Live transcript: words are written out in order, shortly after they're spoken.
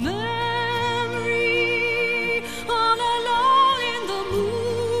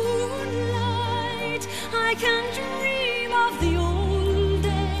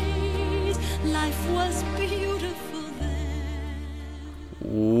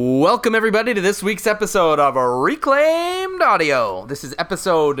Welcome everybody to this week's episode of Reclaimed Audio. This is a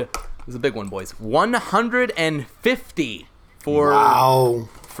big one, boys. 150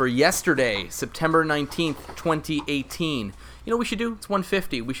 for yesterday, September 19th, 2018. You know what we should do? It's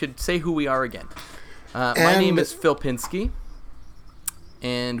 150. We should say who we are again. My name is Phil Pinsky.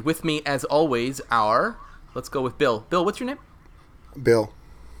 And with me, as always, let's go with Bill. Bill, what's your name? Bill.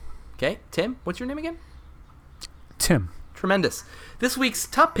 Okay. Tim, what's your name again? Tim. Tremendous. This week's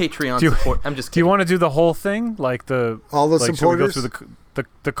top Patreon support. I'm just kidding. Do you want to do the whole thing, like all the supporters? Should we go through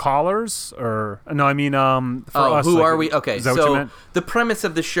the callers, or no? I mean, for us. Who like, are we? Okay, is that what you so meant? the premise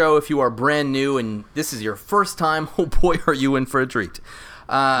of the show, if you are brand new and this is your first time, oh boy, are you in for a treat.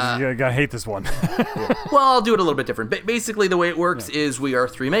 You gotta hate this one. Well, I'll do it a little bit different. Basically, the way it works is we are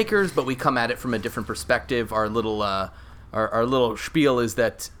three makers, but we come at it from a different perspective. Our little our little spiel is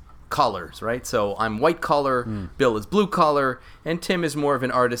that collars, right? So I'm white collar, Bill is blue collar, and Tim is more of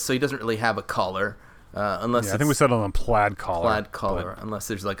an artist, so he doesn't really have a collar, unless I think we settled on plaid collar. Plaid collar, unless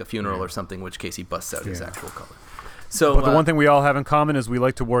there's like a funeral or something, in which case he busts out his actual collar. So, But the one thing we all have in common is we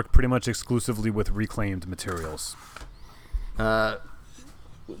like to work pretty much exclusively with reclaimed materials.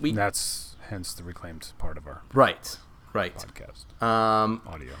 That's hence the reclaimed part of our right podcast.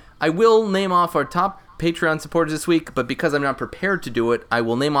 Audio. I will name off our top Patreon supporters this week, but because I'm not prepared to do it, I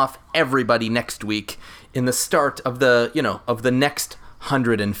will name off everybody next week in the start of the next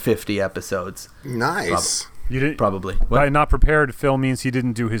 150 episodes. Nice. You didn't Probably. By not prepared, Phil means he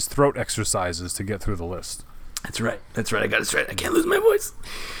didn't do his throat exercises to get through the list. That's right. I got it straight. I can't lose my voice.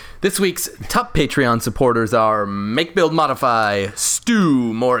 This week's top Patreon supporters are Make Build Modify,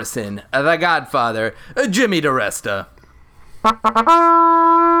 Stu Morrison, The Godfather, Jimmy DeResta,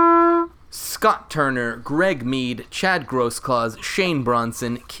 Scott Turner, Greg Mead, Chad Grossclaws, Shane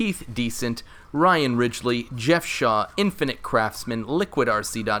Bronson, Keith Decent, Ryan Ridgely, Jeff Shaw, Infinite Craftsman,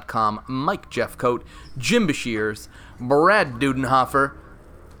 LiquidRC.com, Mike Jeffcoat, Jim Bashirs, Brad Dudenhofer,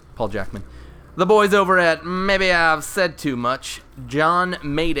 Paul Jackman, the boys over at Maybe I've Said Too Much, John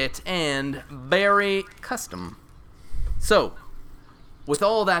Made It, and Barry Custom. So, with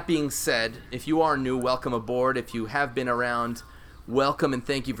all that being said, if you are new, welcome aboard. If you have been around, welcome and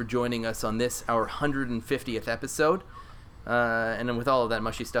thank you for joining us on this, our 150th episode. And then with all of that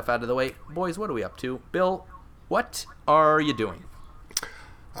mushy stuff out of the way, boys, what are we up to? Bill, what are you doing?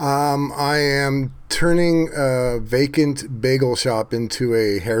 I am turning a vacant bagel shop into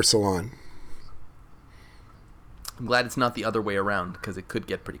a hair salon. I'm glad it's not the other way around, because it could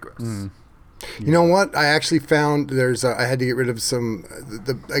get pretty gross. You know what? I actually found I had to get rid of some,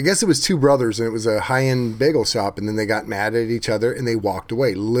 I guess it was two brothers, and it was a high-end bagel shop, and then they got mad at each other, and they walked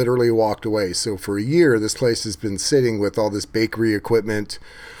away, literally walked away. So for a year, this place has been sitting with all this bakery equipment,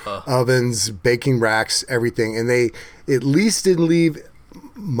 ovens, baking racks, everything, and they at least didn't leave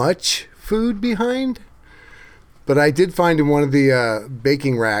much food behind. But I did find in one of the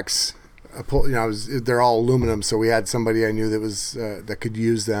baking racks, they're all aluminum, so we had somebody I knew that was that could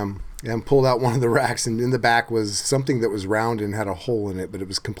use them, and pulled out one of the racks, and in the back was something that was round and had a hole in it, but it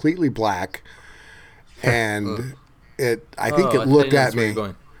was completely black, and I think it looked at me.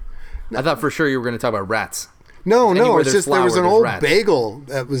 I thought for sure you were going to talk about rats. No, it's just there was an old bagel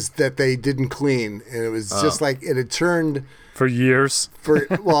that they didn't clean, and it was just like it had turned for years.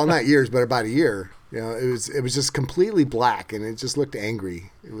 Well, not years, but about a year. You know, it was just completely black, and it just looked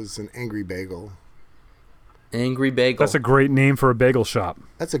angry. It was an angry bagel. Angry Bagel. That's a great name for a bagel shop.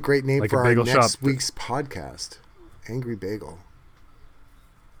 That's a great name for our next week's podcast. Angry Bagel.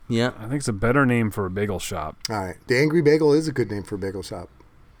 Yeah. I think it's a better name for a bagel shop. All right. The Angry Bagel is a good name for a bagel shop.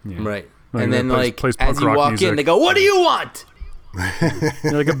 Yeah. Right. And then, as you walk music. in, they go, "What do you want?"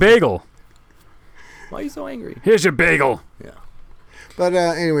 You're like, a bagel. Why are you so angry? Here's your bagel. Yeah. But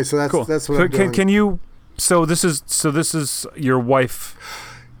anyway, so that's cool. That's what I'm doing. Can you? So this is your wife,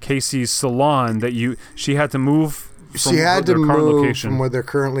 Casey's salon that she had to move. From their current location. From where they're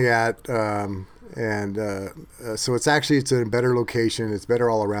currently at, so it's in a better location. It's better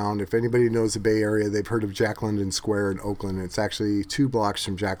all around. If anybody knows the Bay Area, they've heard of Jack London Square in Oakland. It's actually 2 blocks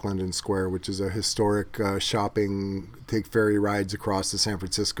from Jack London Square, which is a historic shopping, take ferry rides across the San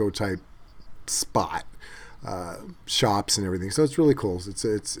Francisco type spot. Shops and everything, so it's really cool.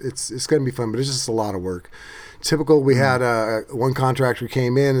 It's going to be fun, but it's just a lot of work. Typical. We had one contractor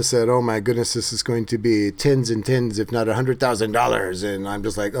came in and said, "Oh my goodness, this is going to be tens and tens, if not $100,000," and I'm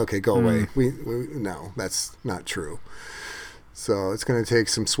just like, "Okay, go away." No, that's not true. So it's going to take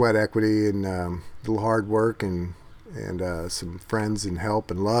some sweat equity and a little hard work and some friends and help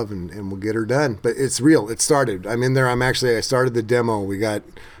and love, and we'll get her done. But it's real. It started. I'm in there. I started the demo. We got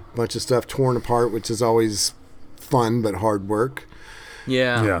bunch of stuff torn apart, which is always fun but hard work.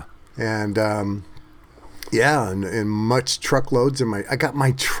 Yeah. And and much truckloads.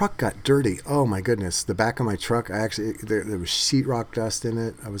 My truck got dirty. Oh my goodness, the back of my truck. There was sheetrock dust in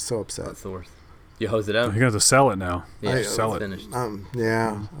it. I was so upset. That's the worst. You hose it out. You're gonna have to sell it now. Yeah, sell it. Finished. I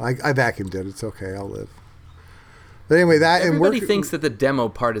vacuumed it. It's okay. I'll live. But anyway, everybody thinks that the demo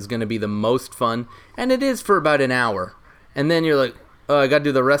part is going to be the most fun, and it is for about an hour. And then you're like, oh, I got to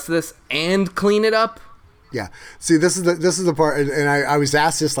do the rest of this and clean it up. Yeah. See, this is the part, and I was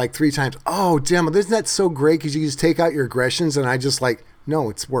asked this like 3 times. Oh, demo, isn't that so great? Because you just take out your aggressions, and I just like, no,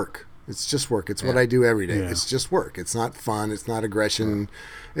 it's work. It's just work. It's what I do every day. Yeah. It's just work. It's not fun. It's not aggression.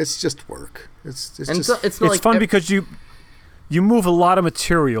 It's just work. It's fun because you move a lot of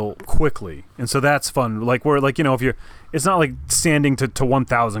material quickly, and so that's fun. Like it's not like sanding to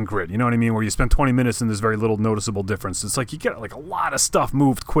 1,000 grit. You know what I mean? Where you spend 20 minutes and there's very little noticeable difference. It's like you get like a lot of stuff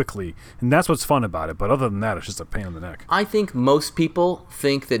moved quickly, and that's what's fun about it. But other than that, it's just a pain in the neck. I think most people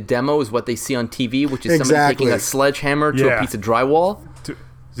think that demo is what they see on TV, which is somebody taking a sledgehammer to a piece of drywall.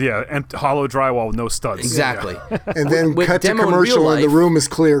 And hollow drywall with no studs. Exactly. Yeah. And then cut to commercial and the room is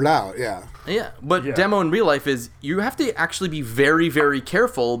cleared out. Yeah. Yeah, but demo in real life is you have to actually be very, very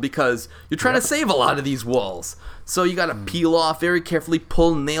careful because you're trying to save a lot of these walls. So you got to peel off very carefully,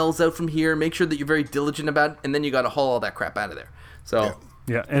 pull nails out from here, make sure that you're very diligent about it, and then you got to haul all that crap out of there. So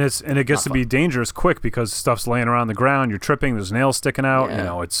yeah, and it gets to be dangerous quick because stuff's laying around the ground, you're tripping, there's nails sticking out,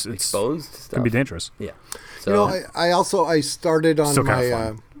 it's exposed stuff. It can be dangerous. Yeah. So, I started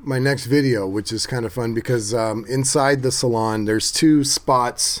on my next video, which is kind of fun because inside the salon there's 2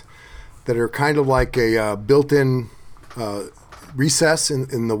 spots that are kind of like a built-in recess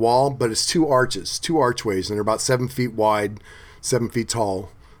in the wall, but it's 2 archways, and they're about 7 feet wide, 7 feet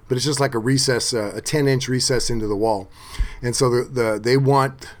tall. But it's just like a recess, a 10-inch recess into the wall. And so they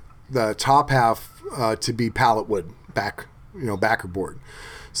want the top half to be pallet wood, backer board.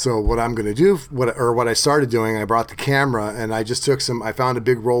 So what I'm going to do, what I started doing, I brought the camera and I just I found a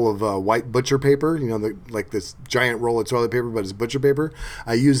big roll of white butcher paper, like this giant roll of toilet paper, but it's butcher paper.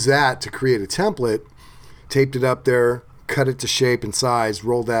 I used that to create a template, taped it up there, cut it to shape and size,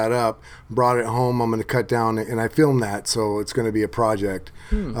 rolled that up, brought it home. I'm going to cut down, and I filmed that, so it's going to be a project.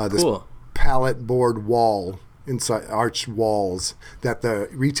 This cool. pallet board wall, inside arch walls that the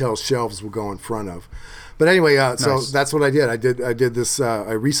retail shelves will go in front of. But anyway, so that's what I did. I did this.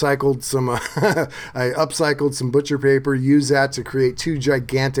 I recycled some. I upcycled some butcher paper. Used that to create 2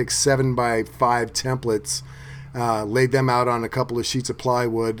 gigantic 7x5 templates. Laid them out on a couple of sheets of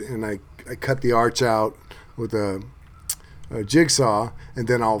plywood, and I cut the arch out with a jigsaw, and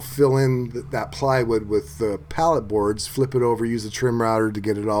then I'll fill in that plywood with the pallet boards. Flip it over. Use a trim router to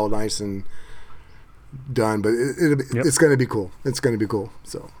get it all nice and done, but it's going to be cool. It's going to be cool.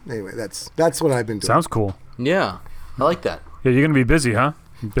 So anyway, that's what I've been doing. Sounds cool. Yeah, I like that. Yeah, you're going to be busy, huh?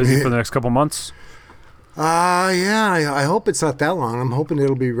 Busy for the next couple months? I hope it's not that long. I'm hoping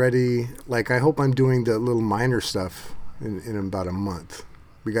it'll be ready. Like, I hope I'm doing the little minor stuff in about a month.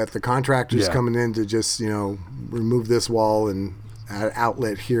 We got the contractors coming in to just, remove this wall and add an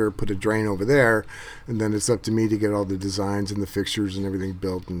outlet here, put a drain over there, and then it's up to me to get all the designs and the fixtures and everything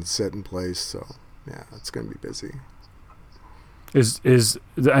built and set in place. So yeah, it's going to be busy.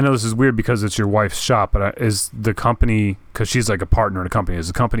 I know this is weird because it's your wife's shop, but is the company, because she's like a partner in a company, is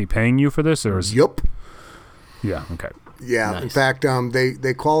the company paying you for this, or is? Yep. Yeah. Okay. Yeah. Nice. In fact,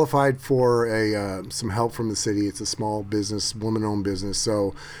 they qualified for some help from the city. It's a small business, woman-owned business,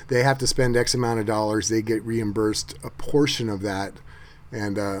 so they have to spend X amount of dollars. They get reimbursed a portion of that,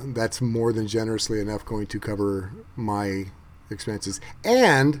 and that's more than generously enough going to cover my expenses.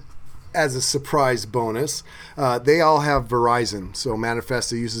 And as a surprise bonus, they all have Verizon. So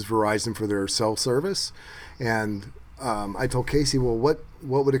Manifesta uses Verizon for their cell service. And I told Casey, well, what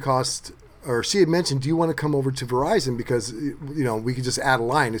would it cost? Or she had mentioned, do you want to come over to Verizon? Because, we could just add a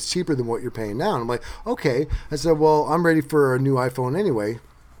line. It's cheaper than what you're paying now. And I'm like, okay. I said, well, I'm ready for a new iPhone anyway.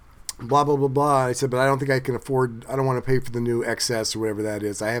 Blah, blah, blah, blah. I said, but I don't think I can afford, I don't want to pay for the new XS or whatever that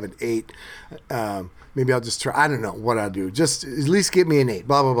is. I have an 8. Maybe I'll just try. I don't know what I'll do. Just at least get me an 8.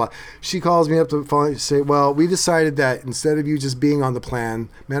 Blah, blah, blah. She calls me up to phone and say, well, we decided that instead of you just being on the plan,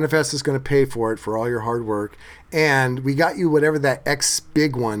 Manifest is going to pay for it for all your hard work. And we got you whatever that X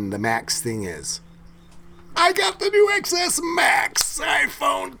big one, the Max thing is. I got the new XS Max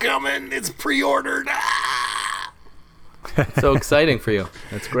iPhone coming. It's pre-ordered. So exciting for you.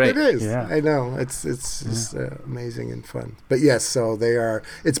 That's great. It is. Yeah. I know. It's just amazing and fun. But yes, so they are.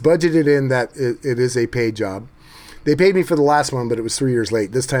 It's budgeted in that it is a paid job. They paid me for the last one, but it was 3 years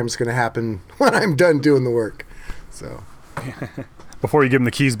late. This time it's going to happen when I'm done doing the work. So. Before you give them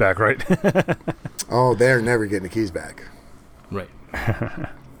the keys back, right? Oh, they're never getting the keys back. Right.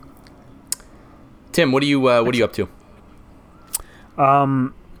 Tim, what are you up to?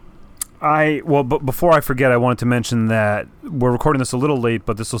 But before I forget, I wanted to mention that we're recording this a little late,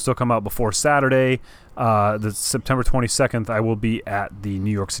 but this will still come out before Saturday, the September 22nd. I will be at the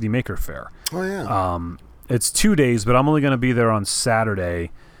New York City Maker Faire. Oh yeah. It's 2 days, but I'm only going to be there on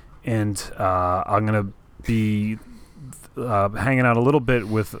Saturday, and I'm going to be hanging out a little bit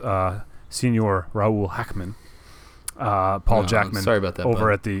with Senior Raul Hackman. Paul Jackman. Sorry about that.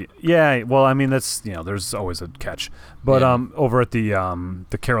 Over at the that's there's always a catch, but over at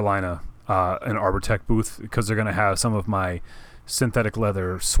the Carolina an Arbortech booth, because they're going to have some of my synthetic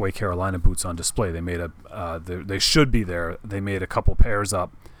leather Sway Carolina boots on display. They made they should be there. They made a couple pairs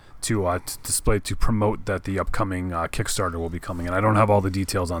up to display to promote that the upcoming Kickstarter will be coming, and I don't have all the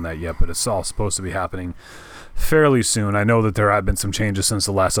details on that yet, but it's all supposed to be happening fairly soon. I know that there have been some changes since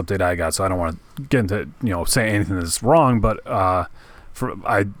the last update I got, so I don't want to get into say anything that's wrong, but I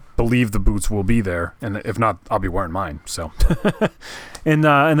believe the boots will be there, and if not, I'll be wearing mine. So, and then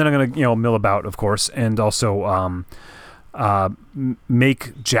I'm gonna mill about, of course, and also Make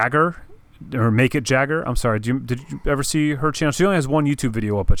It Jagger. I'm sorry. Did you ever see her channel? She only has one YouTube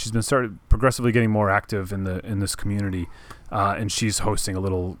video up, but she's been started progressively getting more active in this community, and she's hosting a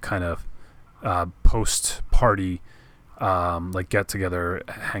little kind of post party, like get together,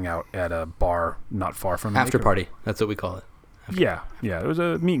 hangout at a bar not far from After party. That's what we call it. Yeah. It was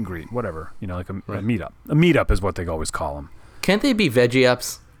a meet and greet, whatever. Like a meetup. A meetup is what they always call them. Can't they be veggie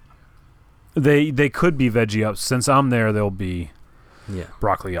ups? They could be veggie ups. Since I'm there, they'll be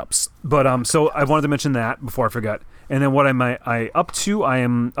broccoli ups. But so I wanted to mention that before I forget. And then what I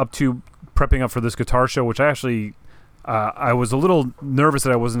am up to prepping up for this guitar show, which I actually I was a little nervous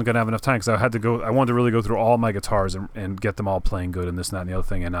that I wasn't going to have enough time, because I wanted to really go through all my guitars and get them all playing good and this and that and the other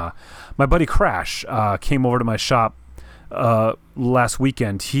thing. And my buddy Crash came over to my shop last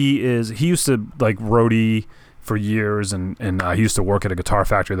weekend. He used to like roadie for years, and he used to work at a guitar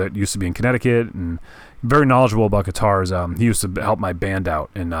factory that used to be in Connecticut, and very knowledgeable about guitars. He used to help my band out,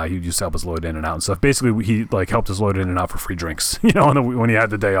 and he used to help us load in and out and stuff. Basically, he like helped us load in and out for free drinks, when he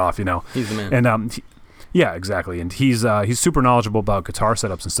had the day off, He's the man. And yeah, exactly. And he's super knowledgeable about guitar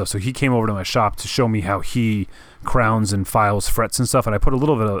setups and stuff. So he came over to my shop to show me how he crowns and files frets and stuff. And I put a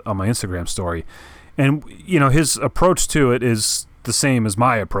little bit on my Instagram story. And his approach to it is the same as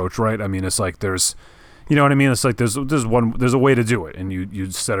my approach, right? I mean, it's like there's, what I mean? It's like there's a way to do it, and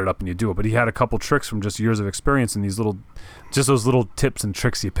you set it up and you do it. But he had a couple tricks from just years of experience, and those little tips and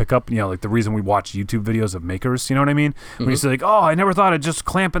tricks you pick up. Like the reason we watch YouTube videos of makers. You know what I mean? Mm-hmm. When you say like, oh, I never thought of just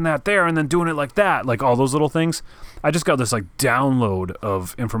clamping that there and then doing it like that, like all those little things. I just got this like download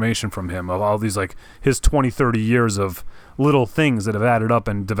of information from him of all these like his 20-30 years of little things that have added up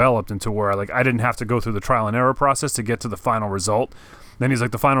and developed into where like I didn't have to go through the trial and error process to get to the final result. Then he's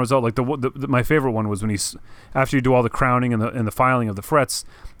like, the final result, like my favorite one was when after you do all the crowning and the filing of the frets,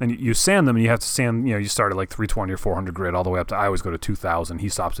 then you sand them, and you have to sand, you start at like 320 or 400 grit all the way up to, I always go to 2000. He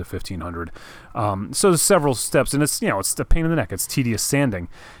stops at 1500. So there's several steps, and it's, it's the pain in the neck. It's tedious sanding.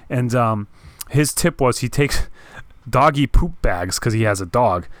 And his tip was he takes doggy poop bags, because he has a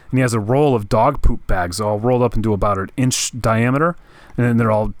dog, and he has a roll of dog poop bags all rolled up into about an inch diameter, and then they're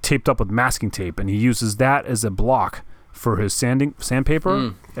all taped up with masking tape, and he uses that as a block for his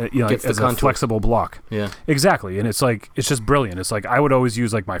sandpaper, like, as a flexible block. Yeah, exactly. And it's just brilliant. It's like I would always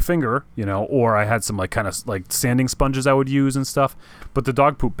use like my finger, or I had some like kind of like sanding sponges I would use and stuff. But the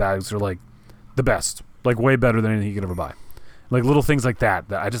dog poop bags are like the best, like way better than anything you could ever buy. Like little things like that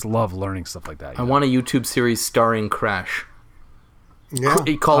I just love learning stuff like that. I want a YouTube series starring Crash. Yeah.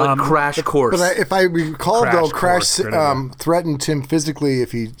 You call it Crash Course. But if I recall, though, Crash threatened Tim physically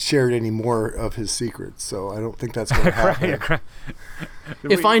if he shared any more of his secrets. So I don't think that's going to happen.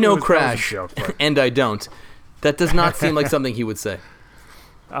 If I know Crash, and I don't, that does not seem like something he would say.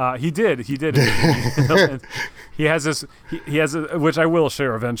 He did. He has this. He has which I will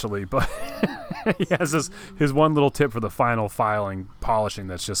share eventually, but he has his one little tip for the final filing, polishing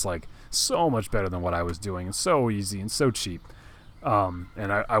that's just like so much better than what I was doing, and so easy and so cheap.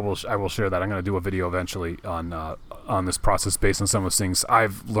 And I will share that. I'm going to do a video eventually on this process based on some of the things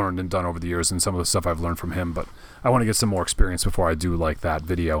I've learned and done over the years, and some of the stuff I've learned from him. But I want to get some more experience before I do like that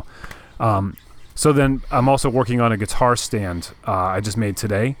video. So then I'm also working on a guitar stand I just made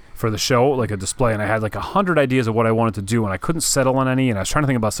today for the show, like a display, and I had like 100 ideas of what I wanted to do, and I couldn't settle on any, and I was trying to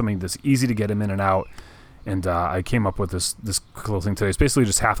think about something that's easy to get him in and out, and I came up with this little thing today. It's basically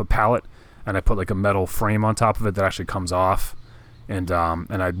just half a pallet, and I put like a metal frame on top of it that actually comes off, and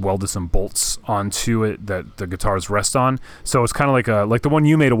I welded some bolts onto it that the guitars rest on. So it's kind of like the one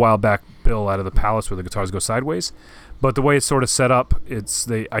you made a while back, Bill, out of the Palace, where the guitars go sideways. But the way it's sort of set up,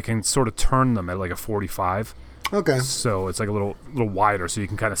 I can sort of turn them at like a 45. Okay. So it's like a little wider, so you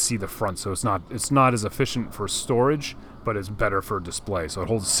can kind of see the front. So it's not as efficient for storage, but it's better for display. So it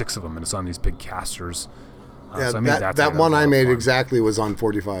holds 6 of them, and it's on these big casters. Yeah, so I made that one I made fun. exactly was on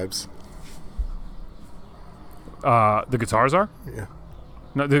 45s. The guitars are? Yeah.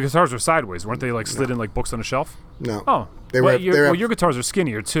 No, the guitars are sideways. Weren't they like slid in like books on a shelf? No. Oh, your guitars are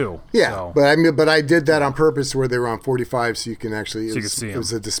skinnier too. Yeah, so. but I did that on purpose where they were on 45, so you can actually. So you can see 'em. It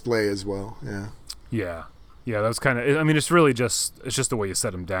was a display as well. Yeah. Yeah. That was kind of. I mean, it's really just the way you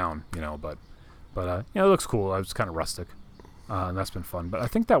set them down, But it looks cool. I was kind of rustic, and that's been fun. But I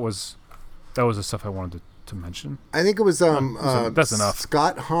think that was the stuff I wanted to mention. I think it was that's enough.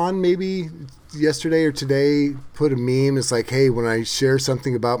 Scott Hahn maybe yesterday or today put a meme. It's like, hey, when I share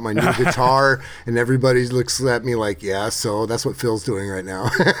something about my new guitar, and everybody looks at me like, yeah, so that's what Phil's doing right now.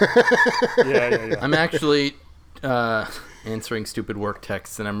 Yeah. I'm actually answering stupid work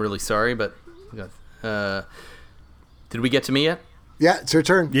texts, and I'm really sorry, but did we get to me yet? Yeah, it's your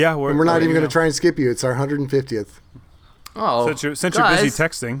turn. Yeah, we're not even going to try and skip you. It's our 150th. Oh, since you're busy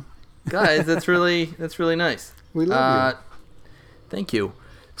texting. Guys, that's really nice. We love you. Thank you.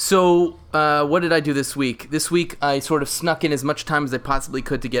 So, what did I do this week? This week, I sort of snuck in as much time as I possibly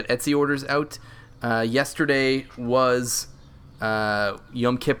could to get Etsy orders out. Yesterday was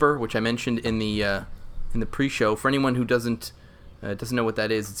Yom Kippur, which I mentioned in the pre-show. For anyone who doesn't know what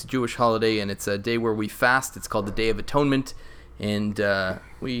that is, it's a Jewish holiday, and it's a day where we fast. It's called the Day of Atonement, and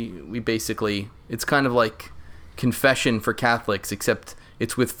we basically, it's kind of like confession for Catholics, except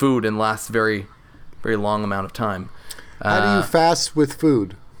it's with food and lasts very, very long amount of time. How do you fast with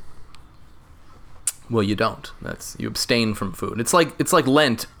food? Well, you don't. You abstain from food. It's like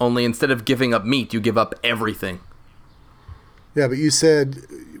Lent, only instead of giving up meat, you give up everything. Yeah, but you said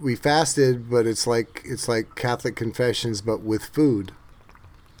we fasted, but it's like Catholic confessions, but with food.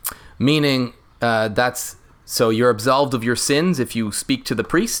 Meaning, so you're absolved of your sins if you speak to the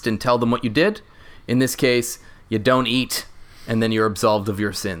priest and tell them what you did. In this case, you don't eat, and then you're absolved of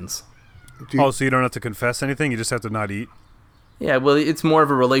your sins. So you don't have to confess anything? You just have to not eat? Yeah, well, it's more of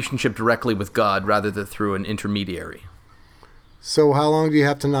a relationship directly with God rather than through an intermediary. So how long do you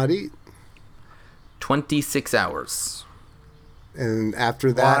have to not eat? 26 hours. And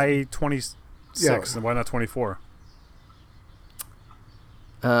after that... Why 26 and why not 24?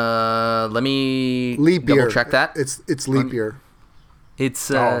 Let me leap double year. Check that. It's leap year. It's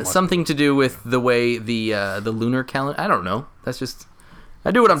something to do with the way the lunar calendar... I don't know. That's just... I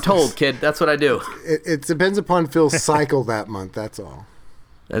do what I'm told, kid. That's what I do. It depends upon Phil's cycle that month, that's all.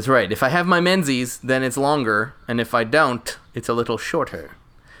 That's right. If I have my menses, then it's longer, and if I don't, it's a little shorter.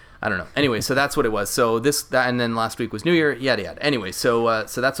 I don't know. Anyway, so that's what it was. So and then last week was New Year, yada yada. Anyway, so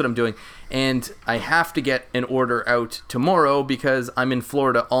that's what I'm doing, and I have to get an order out tomorrow because I'm in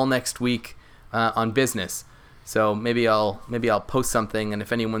Florida all next week on business. So maybe I'll post something, and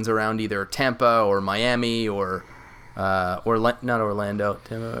if anyone's around either Tampa or Miami or not Orlando,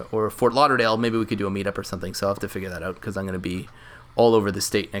 Tampa, or Fort Lauderdale, maybe we could do a meetup or something. So I'll have to figure that out because I'm going to be all over the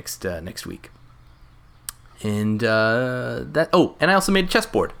state next week. And and I also made a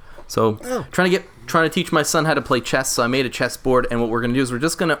chessboard. So trying to teach my son how to play chess. So I made a chessboard, and what we're going to do is we're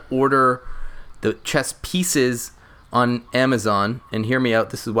just going to order the chess pieces on Amazon. And hear me out.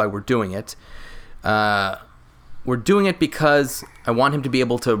 This is why we're doing it. We're doing it because I want him to be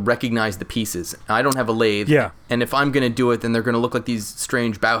able to recognize the pieces. I don't have a lathe. Yeah. And if I'm going to do it, then they're going to look like these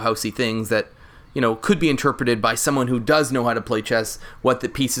strange Bauhausy things that, could be interpreted by someone who does know how to play chess, what the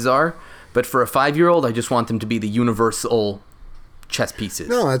pieces are. But for a 5-year-old, I just want them to be the universal chess pieces.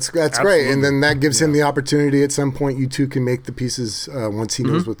 No, that's great. And then that gives him the opportunity at some point you two can make the pieces once he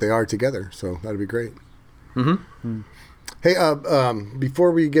knows what they are together. So that'd be great. Mm-hmm. Hey,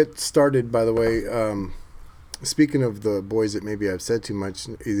 before we get started, by the way, speaking of the boys that maybe I've said too much,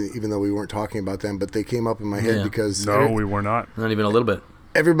 even though we weren't talking about them, but they came up in my head because... No, we were not. Not even a little bit.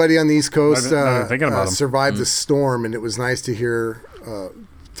 Everybody on the East Coast survived the storm, and it was nice to hear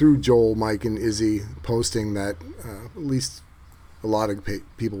through Joel, Mike, and Izzy posting that at least a lot of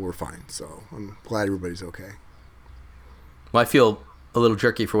people were fine. So I'm glad everybody's okay. Well, I feel a little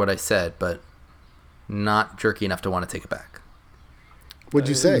jerky for what I said, but not jerky enough to want to take it back. What'd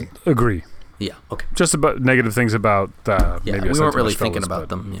you say? Agree. Yeah, okay. Just about negative things about maybe we weren't really thinking about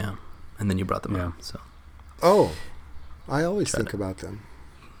them, and then you brought them up. So. Oh, I always think about them.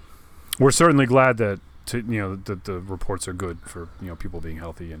 We're certainly glad that that the reports are good for people being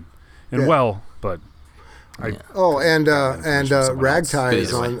healthy and well, but Oh, and someone Ragtie else.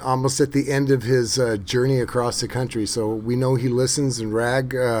 is on almost at the end of his journey across the country, so we know he listens. And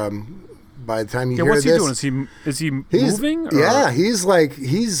Rag, by the time you hear what's this, he doing? Is he he's moving? Or? Yeah,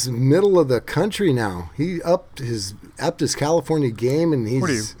 he's middle of the country now. He upped his California game, and Where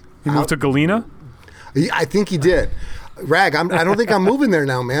do you? he's He moved to Galena. I think he did. Rag, I don't think I'm moving there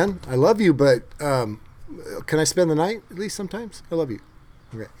now, man. I love you, but can I spend the night at least sometimes? I love you.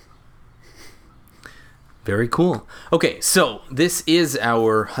 Okay. Very cool. Okay, so this is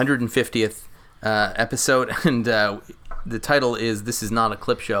our 150th episode, and the title is "This Is Not a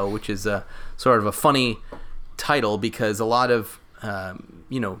Clip Show," which is sort of a funny title because a lot of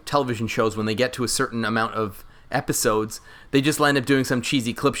television shows, when they get to a certain amount of episodes, they just end up doing some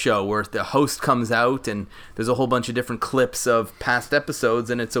cheesy clip show where the host comes out and there's a whole bunch of different clips of past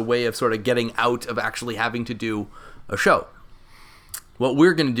episodes, and it's a way of sort of getting out of actually having to do a show. What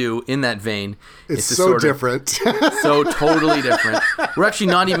we're going to do in that vein It's is to so sort different. so totally different. We're actually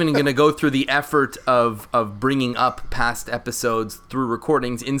not even going to go through the effort of bringing up past episodes through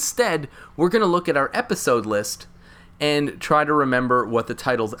recordings. Instead, we're going to look at our episode list and try to remember what the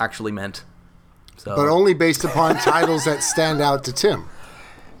titles actually meant. So, But only based upon titles that stand out to Tim.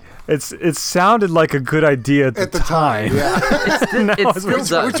 It sounded like a good idea at the time. Yeah. it still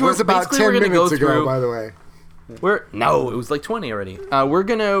does. Which was about Basically, 10 we're gonna go minutes ago, through- by the way. No, it was like 20 already. We're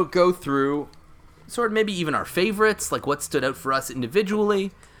going to go through sort of maybe even our favorites, like what stood out for us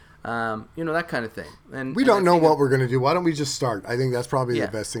individually, that kind of thing. And We don't know what we're going to do. Why don't we just start? I think that's probably the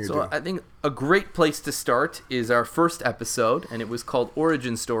best thing to do. I think a great place to start is our first episode, and it was called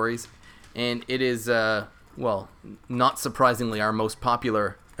Origin Stories, and it is, not surprisingly, our most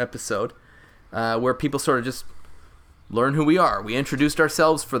popular episode, where people sort of just learn who we are. We introduced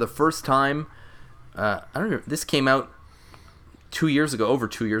ourselves for the first time. I don't know. This came out over 2 years ago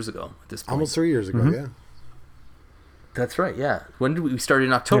at this point. Almost 3 years ago, yeah. That's right, yeah. When did we start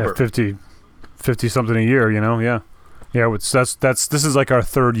in October? Yeah, 50 something a year, yeah. Yeah, this is like our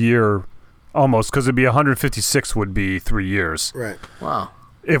third year almost, because it'd be 156 would be 3 years. Right. Wow.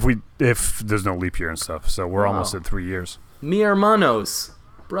 If there's no leap year and stuff. So we're almost at 3 years. Mi hermanos,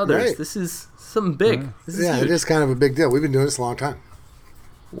 brothers. Right. This is something big. This is Yeah, huge. it is kind of a big deal. We've been doing this a long time.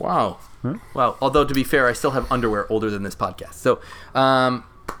 Wow. Wow. Although, to be fair, I still have underwear older than this podcast. So,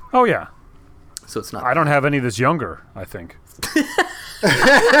 Oh, yeah. so it's not. I don't have any that's younger, I think.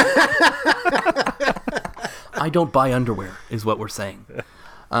 I don't buy underwear, is what we're saying.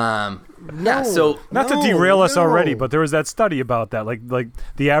 Yeah, so Not to No, derail us already, no. but there was that study about that. Like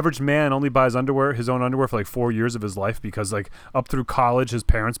the average man only buys his own underwear for like 4 years of his life because like up through college his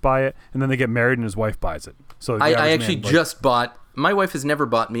parents buy it and then they get married and his wife buys it. So the I average actually man, like, just bought. My wife has never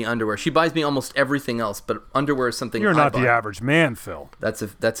bought me underwear. She buys me almost everything else, but underwear is something you're I not buy. the average man, Phil. That's a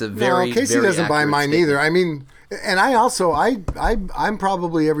very No, Casey very doesn't buy accurate mine statement. either. I mean, and I also I'm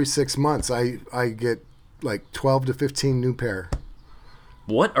probably every 6 months I get like 12 to 15 new pair.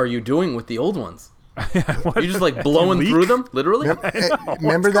 What are you doing with the old ones? What? You're just like blowing leak? through them, literally.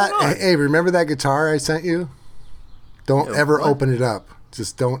 Remember that? Hey, remember that guitar I sent you? Don't ever what? open it up.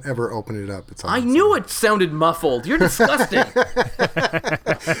 Just don't ever open it up. It's all I I'm knew it sounded muffled. You're disgusting.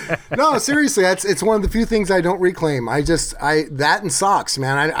 saying. No, seriously, it's one of the few things I don't reclaim. That and socks,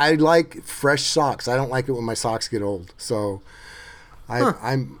 man. I like fresh socks. I don't like it when my socks get old. So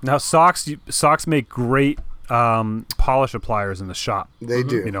I'm Now socks make great polish appliers in the shop. they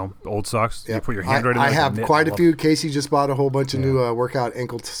do. You know, old socks. You Yep. put your hand right in I there. have knit. quite a Love few. it. Casey just bought a whole bunch of new workout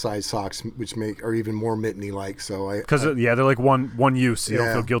ankle size socks, which are even more mitteny like. So Because they're like one use. So you Yeah.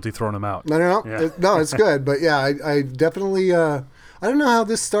 don't feel guilty throwing them out. no, Yeah. no, it's good. But yeah, I definitely. I don't know how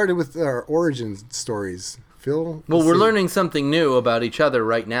this started with our origin stories, Phil. Well, let's we're see. learning something new about each other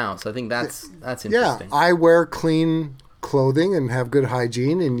right now, so I think that's Yeah, interesting. I wear clean clothing and have good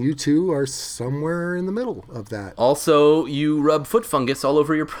hygiene, and you two are somewhere in the middle of that. Also, you rub foot fungus all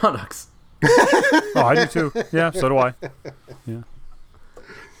over your products. Oh, I do too. Yeah, so do I.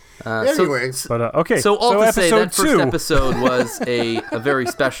 Anyway, But okay. So all to say, episode that first 2. episode was a very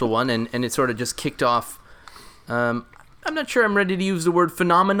special one, and it sort of just kicked off. I'm not sure I'm ready to use the word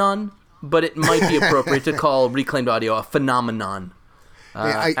phenomenon, but it might be appropriate to call Reclaimed Audio a phenomenon.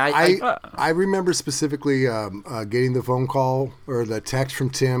 I remember specifically getting the phone call or the text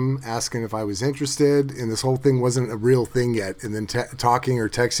from Tim asking if I was interested, and this whole thing wasn't a real thing yet. And then talking or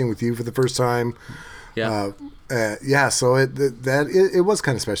texting with you for the first time, Yeah. So it was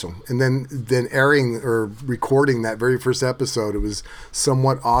kind of special. And then airing or recording that very first episode, it was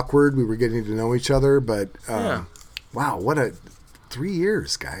somewhat awkward. We were getting to know each other, but wow, what a 3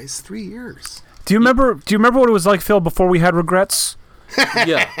 years, guys! 3 years. Do you remember what it was like, Phil, before we had regrets?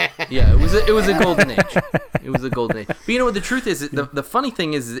 Yeah. It was a golden age. It was a golden age. But you know what the truth is? The funny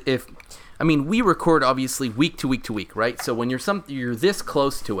thing is, we record obviously week to week to week, right? So when you're this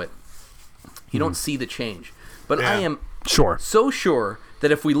close to it, you don't see the change. But I am so sure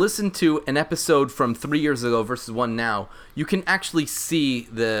that if we listen to an episode from 3 years ago versus one now, you can actually see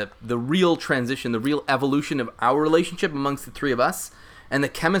the real transition, the real evolution of our relationship amongst the three of us, and the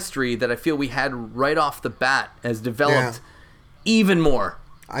chemistry that I feel we had right off the bat has developed even more.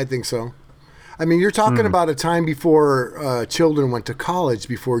 I think so. I mean, you're talking about a time before children went to college,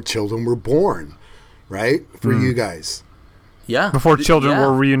 before children were born, right? For you guys. Yeah. Before children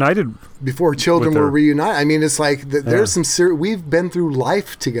were reunited. Before children were reunited. I mean, it's like there's some we've been through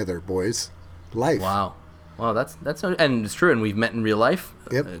life together, boys. Life. Wow, that's and it's true. And we've met in real life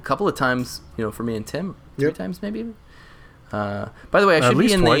a couple of times. For me and Tim, 3 times maybe. By the way,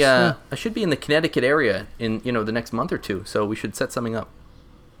 I should be in the Connecticut area in the next month or two. So we should set something up.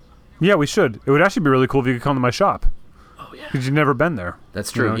 Yeah, we should. It would actually be really cool if you could come to my shop. Oh yeah. Because you've never been there.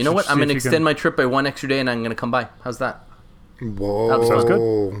 That's true. You know what? I'm going to extend my trip by 1 extra day, and I'm going to come by. How's that? Whoa. Sounds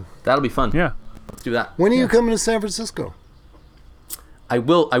good. That'll be fun. Yeah. Let's do that. When are you coming to San Francisco? I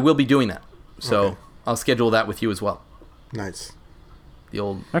will be doing that. So I'll schedule that with you as well. Nice. The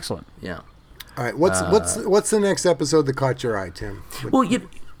old. Excellent. Yeah. All right. What's the next episode that caught your eye, Tim? Well,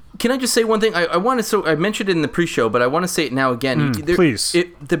 can I just say one thing? I want to. So I mentioned it in the pre-show, but I want to say it now again. Please.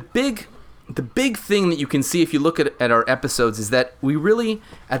 The big thing that you can see if you look at our episodes is that we really,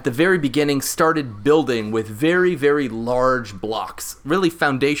 at the very beginning, started building with very, very large blocks, really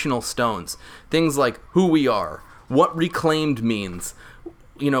foundational stones. Things like who we are, what reclaimed means,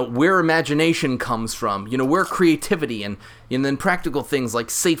 where imagination comes from, where creativity, and then practical things like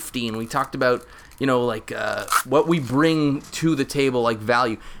safety, and we talked about what we bring to the table, like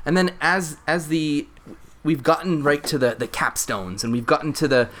value. And then we've gotten right to the capstones, and we've gotten to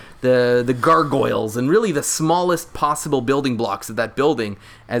the gargoyles, and really the smallest possible building blocks of that building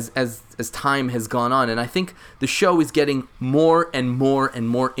as time has gone on. And I think the show is getting more and more and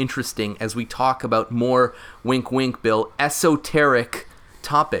more interesting as we talk about more, wink wink, Bill, esoteric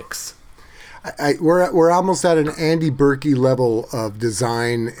topics. We're almost at an Andy Berkey level of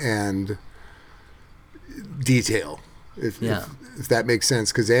design and detail, if that makes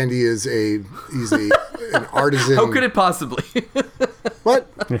sense, because Andy is an artisan. How could it possibly? What?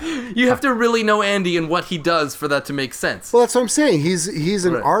 You have to really know Andy and what he does for that to make sense. Well, that's what I'm saying. He's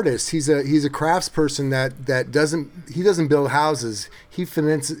an artist. He's a craftsperson that doesn't build houses. He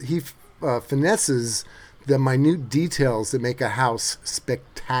finesses the minute details that make a house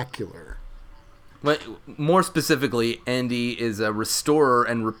spectacular. But more specifically, Andy is a restorer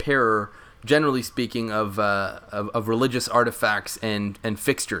and repairer, generally speaking, of religious artifacts and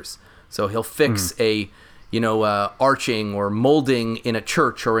fixtures. So he'll fix a arching or molding in a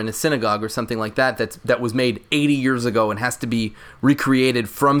church or in a synagogue or something like that was made 80 years ago and has to be recreated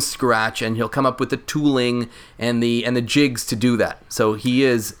from scratch, and he'll come up with the tooling and the jigs to do that. So he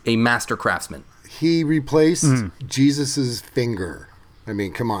is a master craftsman. He replaced Jesus's finger. I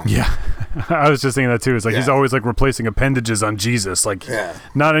mean, come on. Yeah. I was just thinking that too. It's like he's always like replacing appendages on Jesus. Like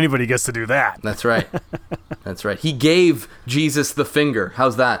not anybody gets to do that. That's right. That's right. He gave Jesus the finger.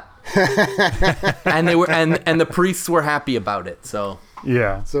 How's that? And they were and the priests were happy about it. So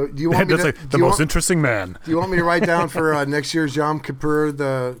yeah. So do you want me That's to, like the most interesting man. Do you want me to write down for next year's Yom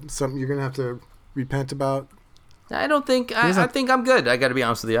Kippur something you're gonna have to repent about? I don't think. I think I'm good. I got to be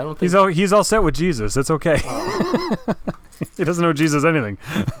honest with you. I don't think he's all set with Jesus. It's okay. He doesn't know Jesus anything.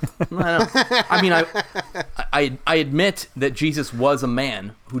 I mean, I admit that Jesus was a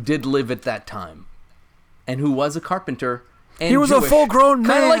man who did live at that time, and who was a carpenter. And he was Jewish, a full-grown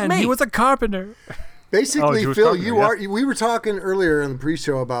man. like me. He was a carpenter. Basically, Phil, we were talking earlier in the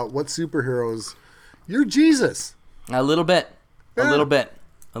pre-show about what superheroes. You're Jesus. A little bit. Yeah. A little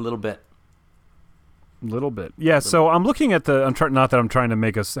bit. Yeah, so I'm looking at not that I'm trying to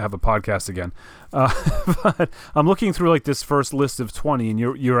make us have a podcast again, but I'm looking through like this first list of 20, and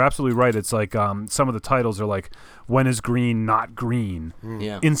you're absolutely right. It's like some of the titles are like, when is green not green?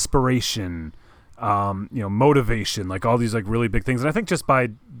 Yeah. Inspiration, motivation, like all these like really big things. And I think just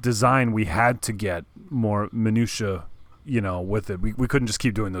by design, we had to get more minutia, with it. We couldn't just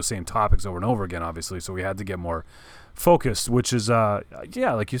keep doing those same topics over and over again, obviously. So we had to get more focused, which is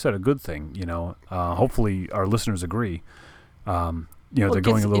like you said, a good thing. Hopefully our listeners agree. They're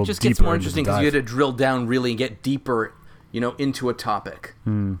going a little deeper. It just gets more interesting because you had to drill down really and get deeper, into a topic.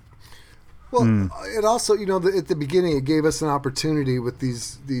 Well, it also, at the beginning, it gave us an opportunity with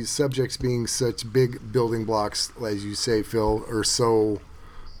these subjects being such big building blocks, as you say, Phil, or so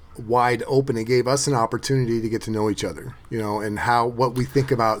wide open. It gave us an opportunity to get to know each other, and what we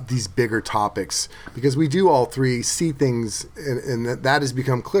think about these bigger topics, because we do all three see things, and that has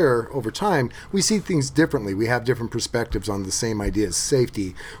become clearer over time. We see things differently. We have different perspectives on the same ideas: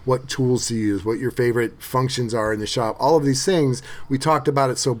 safety, what tools to use, what your favorite functions are in the shop. All of these things, we talked about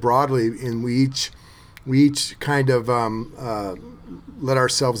it so broadly, and we each kind of let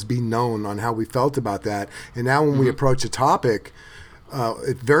ourselves be known on how we felt about that. And now when we approach a topic,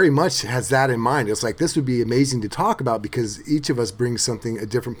 it very much has that in mind. It's like, this would be amazing to talk about because each of us brings a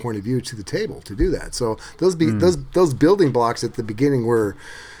different point of view to the table to do that. So those building blocks at the beginning were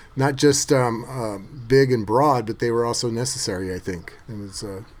not just big and broad, but they were also necessary, I think. It was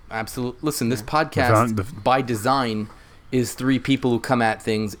absolutely. Listen, this podcast by design is three people who come at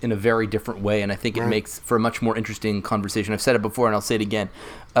things in a very different way, and I think it makes for a much more interesting conversation. I've said it before, and I'll say it again.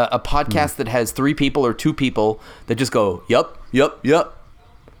 A podcast that has three people or two people that just go, yup,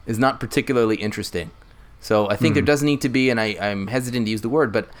 is not particularly interesting. So I think there does need to be, and I'm hesitant to use the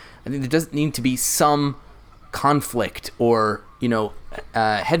word, but I think there does need to be some conflict or,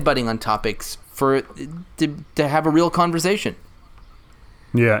 headbutting on topics for to have a real conversation.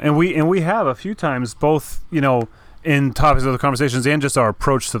 Yeah, and we have a few times both, in topics of the conversations and just our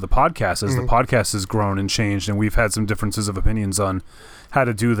approach to the podcast as the podcast has grown and changed, and we've had some differences of opinions on how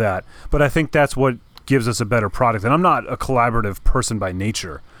to do that. But I think that's what gives us a better product. And I'm not a collaborative person by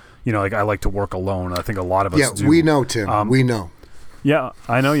nature. I like to work alone. I think a lot of us do. Yeah, we know, Tim. We know. Yeah,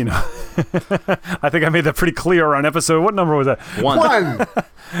 I know you know. I think I made that pretty clear on episode. What number was that? One.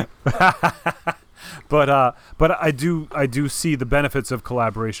 But I do see the benefits of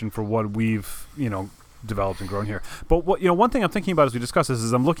collaboration for what we've developed and grown here. But one thing I'm thinking about as we discuss this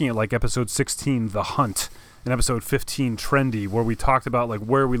is I'm looking at like episode 16, The Hunt, and episode 15, Trendy, where we talked about like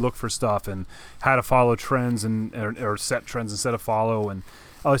where we look for stuff and how to follow trends and or set trends instead of follow, and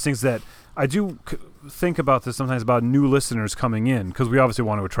all these things that I do think about this sometimes about new listeners coming in, because we obviously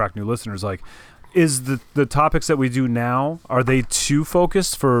want to attract new listeners. Like, is the topics that we do now, are they too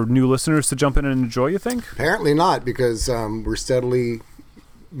focused for new listeners to jump in and enjoy, you think? Apparently not, because we're steadily,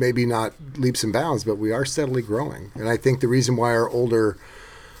 maybe not leaps and bounds, but we are steadily growing. And I think the reason why our older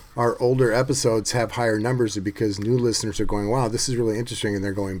episodes have higher numbers is because new listeners are going, wow, this is really interesting, and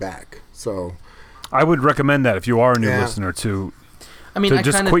they're going back. So I would recommend that if you are a new listener to I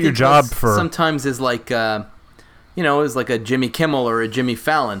just quit your job for sometimes is like is like a Jimmy Kimmel or a Jimmy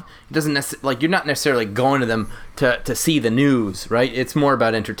Fallon. It doesn't you're not necessarily going to them to see the news, right? It's more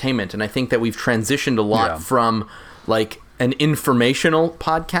about entertainment, and I think that we've transitioned a lot from like an informational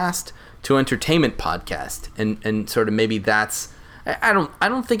podcast to entertainment podcast, and sort of maybe that's. I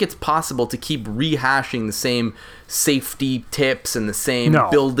don't think it's possible to keep rehashing the same safety tips and the same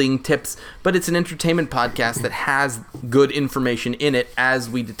building tips, but it's an entertainment podcast that has good information in it as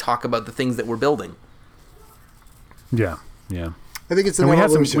we talk about the things that we're building. Yeah. I think it's an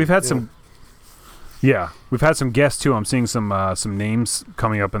evolution. We've had some guests too. I'm seeing some names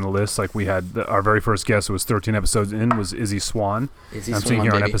coming up in the list. Like we had our very first guest, who was 13 episodes in, was Izzy Swan. I'm seeing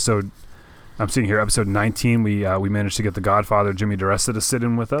here episode 19. We managed to get the Godfather Jimmy DiResta to sit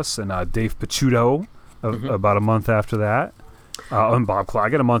in with us, and Dave Picciuto about a month after that, and Bob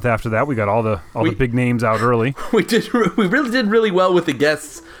Claggett a month after that. We got all the big names out early. We really did really well with the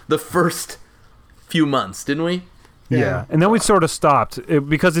guests the first few months, didn't we? Yeah. And then we sort of stopped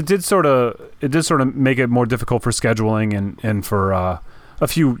because it did sort of make it more difficult for scheduling and for a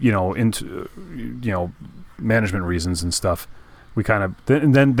few management reasons and stuff. We kind of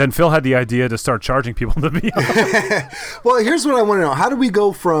then Phil had the idea to start charging people to be on. Well, here's what I want to know: how do we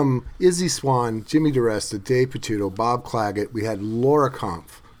go from Izzy Swan, Jimmy DiResta, Dave Picciuto, Bob Claggett? We had Laura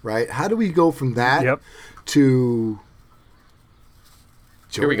Kampf, right? How do we go from that to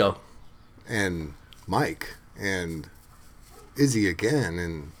Joel, here we go, and Mike and Izzy again,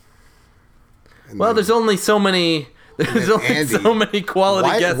 and well, there's only so many. There's only Andy. So many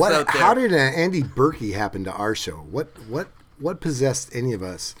quality guests out there. How did Andy Berkey happen to our show? What possessed any of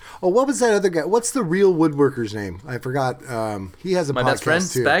us? Oh, what was that other guy? What's the real woodworker's name? I forgot. He has a podcast best friend,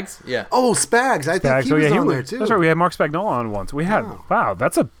 too. Spags? Yeah. Oh, Spags. I think he was on there too. That's right. We had Mark Spagnola on once. We had wow,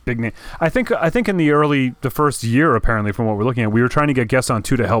 that's a big name. I think in the first year, apparently, from what we're looking at, we were trying to get guests on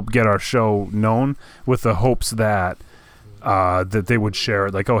too to help get our show known, with the hopes that that they would share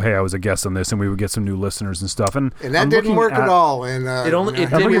it, like, oh, hey, I was a guest on this, and we would get some new listeners and stuff. And that didn't work at all. And it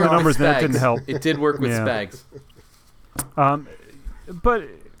did work with numbers, and that didn't help. It did work with Spags. But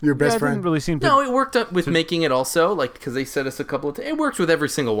your best friend didn't really seem to. No, it worked up with making it also, like, because they said us a couple of times. It works with every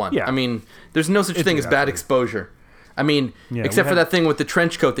single one. Yeah. I mean, there's no such thing as bad exposure. I mean, Yeah, except we for had- that thing with the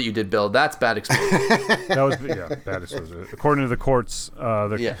trench coat that you did, Bill. That's bad exposure. That was bad exposure. According to the courts,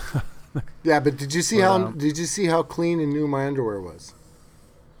 Yeah. Yeah, but did you see how clean and new my underwear was?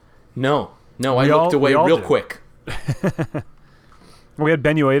 No, I We all- looked away we all real did. quick. We had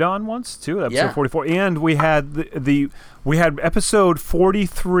Benueda on once too, episode Yeah. 44, and we had we had episode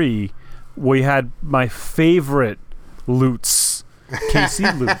 43. We had my favorite Lutz, Casey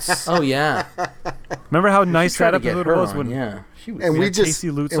Lutz. Oh yeah. Remember how nice Tried that to get episode her was on, when yeah, she was. And we had just Casey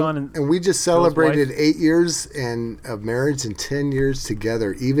Lutz and, on and and we just Bill's celebrated wife. 8 years of marriage and 10 years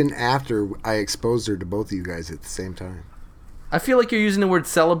together, even after I exposed her to both of you guys at the same time. I feel like you're using the word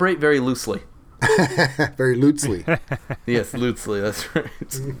celebrate very loosely. Very loosely. Yes, loosely. That's right.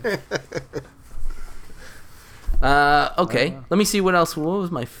 Okay, let me see what else. What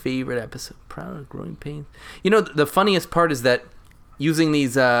was my favorite episode? Proud of Growing Pains. You know, the funniest part is that using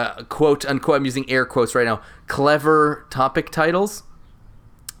these quote unquote, I'm using air quotes right now, clever topic titles.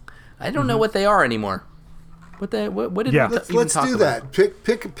 I don't know what they are anymore. What did Yeah. we even Let's talk do about? that.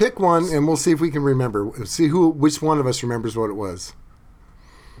 Pick one, and we'll see if we can remember. See which one of us remembers what it was.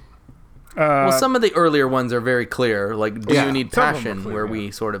 Well, some of the earlier ones are very clear, like "Do Yeah, you need some of them are passion?" clear, where yeah.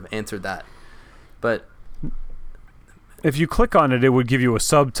 we sort of answered that. But if you click on it, it would give you a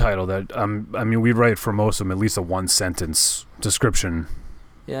subtitle that I mean, we write for most of them at least a 1-sentence description.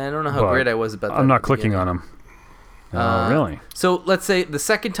 yeah, I don't know how But great I was about that. I'm at not the clicking beginning. on them. Oh, really? So let's say the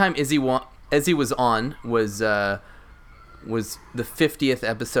second time Izzy was on was the 50th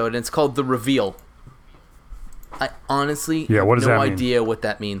episode, and it's called The Reveal. I honestly Yeah, what does have no that mean? idea what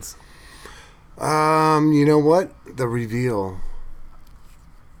that means. You know what? The reveal.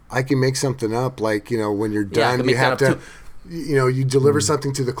 I can make something up, like, when you're Yeah, I done, can you make that have up to, too. you deliver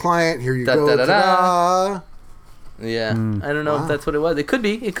something to the client. Here you go. Da-da-da-da. Ta-da. Yeah, I don't know if that's what it was. It could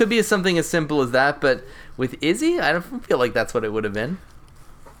be. It could be something as simple as that. But with Izzy, I don't feel like that's what it would have been.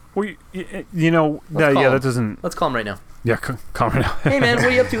 Well, Let's yeah, call that him. doesn't. Let's call him right now. Yeah, comment out. Hey man, what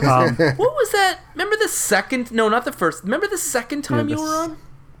are you up to? What was that? Remember the second? No, not the first. Remember the second time you this- were on?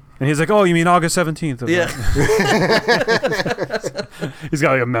 And he's like, "Oh, you mean August 17th?" Yeah. He's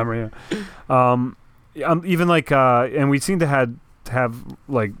got like a memory. Even like, and we seem to have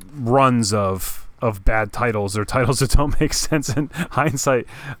like runs of bad titles or titles that don't make sense in hindsight.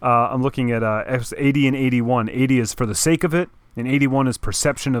 I'm looking at episodes 80 and 81. 80 is For the Sake of It, and 81 is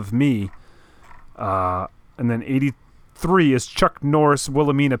Perception of Me. And then 83 is Chuck Norris,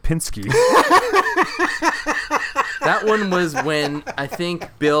 Wilhelmina Pinsky. That one was when I think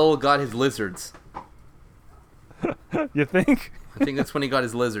Bill got his lizards. You think? I think that's when he got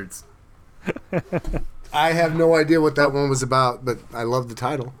his lizards. I have no idea what that one was about, but I love the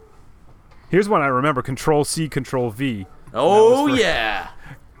title. Here's one I remember: Control C, Control V. Oh for- yeah.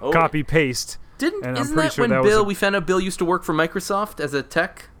 Oh, Copy paste. Didn't and I'm isn't pretty that sure when that was Bill? a- We found out Bill used to work for Microsoft as a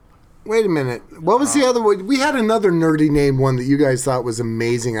tech. Wait a minute. What was the other one? We had another nerdy name one that you guys thought was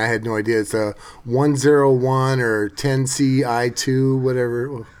amazing. I had no idea. It's a 101 or 10CI2, whatever.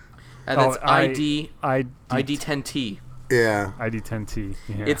 And that's Oh, ID ID ID10T. Yeah. ID10T.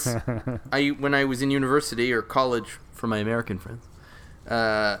 Yeah. It's when I was in university or college for my American friends.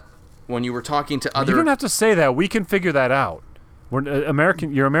 When you were talking to other You don't have to say that. We can figure that out. We're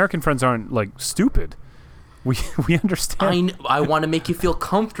American. Your American friends aren't like stupid. We understand. I want to make you feel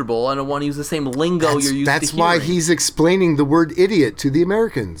comfortable. I don't want to use the same lingo you're used to That's hearing. why he's explaining the word idiot to the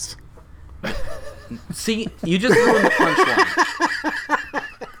Americans. See, you just ruined the punchline.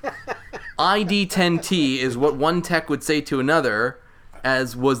 ID10T is what one tech would say to another,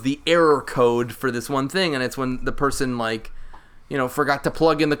 as was the error code for this one thing, and it's when the person forgot to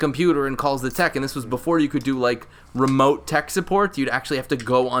plug in the computer and calls the tech, and this was before you could do like remote tech support. You'd actually have to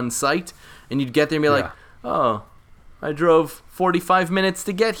go on site, and you'd get there and be like, "Oh, I drove 45 minutes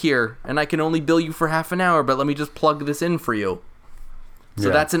to get here, and I can only bill you for half an hour, but let me just plug this in for you." So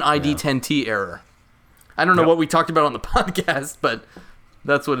Yeah, that's an ID10T error. I don't know what we talked about on the podcast, but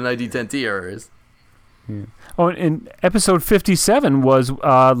that's what an ID10T error is. Oh, and episode 57 was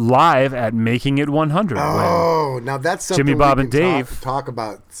live at Making It 100. Oh, now that's something Jimmy, Bob, we and can Dave. talk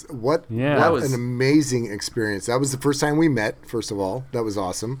about. What Yeah. an amazing experience. That was the first time we met, first of all. That was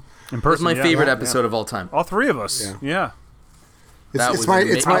awesome. In It was person, my yeah. favorite yeah. episode of all time. All three of us. Yeah. Yeah. That It's was my an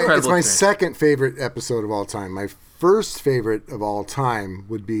it's my incredible it's my experience. second favorite episode of all time. My first favorite of all time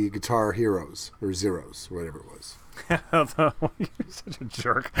would be Guitar Heroes or Zeros, whatever it was. You're such a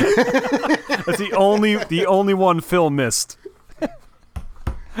jerk. That's the only one Phil missed.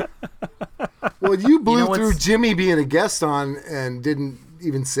 Well, you blew know through what's- Jimmy being a guest on and didn't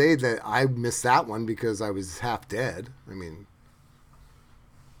even say that I missed that one because I was half dead. I mean,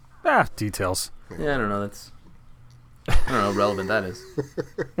 Details. Yeah, I don't know. That's I don't know how relevant that is.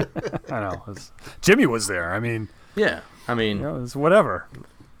 I know. Jimmy was there. I mean, Yeah, I mean, you know, it's whatever.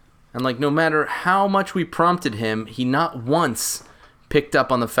 and like no matter how much we prompted him, he not once picked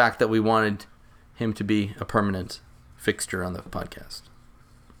up on the fact that we wanted him to be a permanent fixture on the podcast.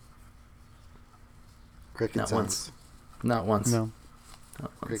 Cricket Not sounds. once. Not once. No.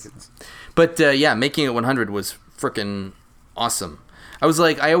 Not once. Crickets. But yeah, making it 100 was freaking awesome. I was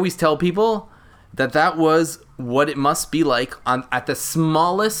like, I always tell people that was what it must be like at the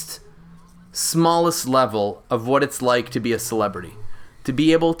smallest level of what it's like to be a celebrity. To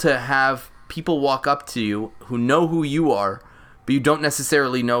be able to have people walk up to you who know who you are, but you don't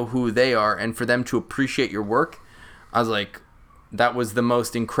necessarily know who they are, and for them to appreciate your work. I was like, that was the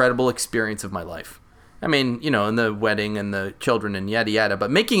most incredible experience of my life. I mean, you know, and the wedding and the children and yada yada, but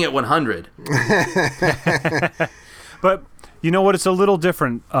making it 100. But you know what? It's a little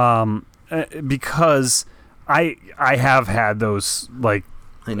different because I have had those, like,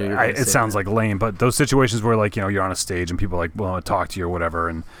 I knew you were gonna it say sounds that. like lame, but those situations where, like, you know, you're on a stage and people like want to talk to you or whatever,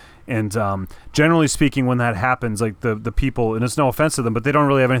 and generally speaking, when that happens, like the people, and it's no offense to them, but they don't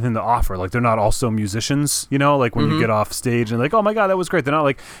really have anything to offer. Like, they're not also musicians, you know, like when you get off stage and like, oh my God, that was great. They're not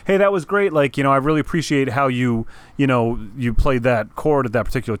like, hey, that was great. Like, you know, I really appreciate how you played that chord at that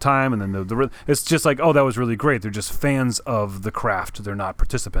particular time. And then it's just like, oh, that was really great. They're just fans of the craft. They're not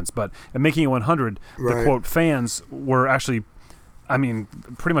participants. But in Making It 100, Right. the quote fans were actually, I mean,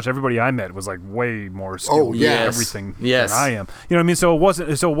 pretty much everybody I met was like way more skilled yes. at everything Yes. than I am. You know what I mean? So it wasn't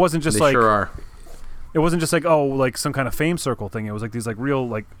just They like, sure are. it wasn't just like, oh, like some kind of fame circle thing. It was like these like real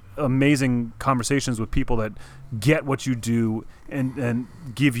like amazing conversations with people that get what you do and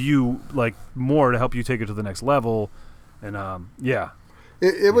give you like more to help you take it to the next level. And yeah.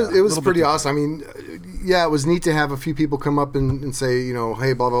 It was little bit pretty different. awesome. I mean, yeah, it was neat to have a few people come up and say, you know,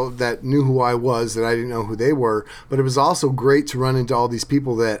 hey, blah, blah, that knew who I was, that I didn't know who they were. But it was also great to run into all these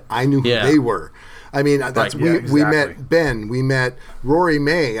people that I knew who Yeah. they were. I mean, that's Right, yeah, we exactly. met Ben, we met Rory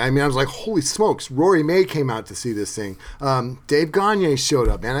May. I mean, I was like, holy smokes, Rory May came out to see this thing. Dave Gagne showed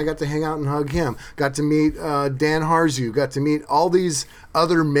up, and I got to hang out and hug him. Got to meet Dan Harzu. Got to meet all these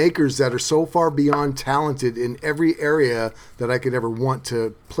other makers that are so far beyond talented in every area that I could ever want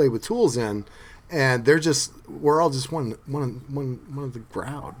to play with tools in. And we're all just one of the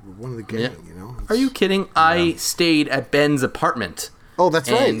crowd, one of the gang, Yeah. you know. Are you kidding? I stayed at Ben's apartment. Oh,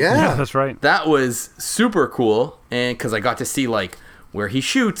 that's right. And- Yeah. That's right. That was super cool, and because I got to see like where he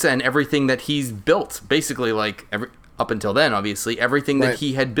shoots and everything that he's built. Basically, like up until then, obviously, everything Right. that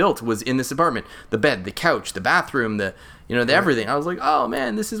he had built was in this apartment: the bed, the couch, the bathroom, the everything. I was like, oh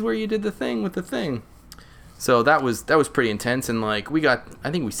man, this is where you did the thing with the thing. So that was pretty intense, and like I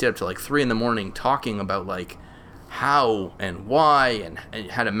think we stayed up till like 3 a.m. talking about like how and why and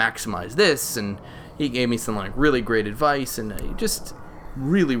how to maximize this, and he gave me some like really great advice, and just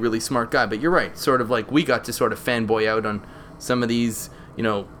really, really smart guy. But you're right, sort of like we got to sort of fanboy out on some of these, you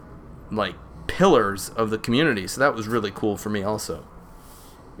know, like pillars of the community. So that was really cool for me also.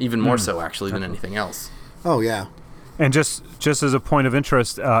 Even more so actually than anything else. Oh, yeah. And just as a point of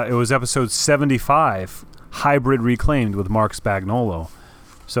interest, it was episode 75, Hybrid Reclaimed with Mark Spagnolo.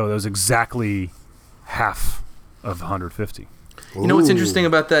 So that was exactly half of 150. You know what's Ooh. interesting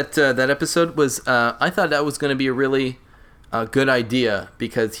about that episode was I thought that was going to be a really good idea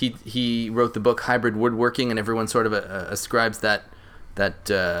because he wrote the book Hybrid Woodworking, and everyone sort of ascribes that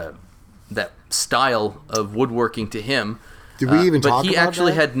style of woodworking to him. Did we even but talk he about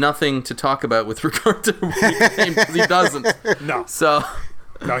actually that? had nothing to talk about with regard to reclaim because he doesn't. No. So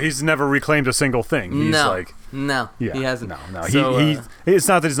No, he's never reclaimed a single thing. He's like, no, yeah, he hasn't. No. So, he it's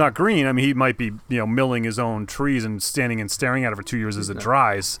not that he's not green. I mean, he might be, milling his own trees and standing and staring at it for 2 years as it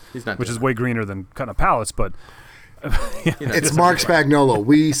dries, he's not which doing is way greener than cutting up pallets. But It's Mark Spagnolo.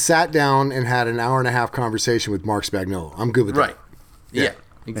 We sat down and had an hour and a half conversation with Mark Spagnolo. I'm good with right. that. Yeah,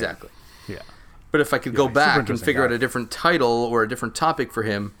 exactly. yeah, But if I could go super back and interesting figure out guy. a different title or a different topic for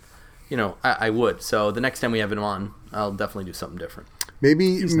him, I would. So the next time we have him on, I'll definitely do something different.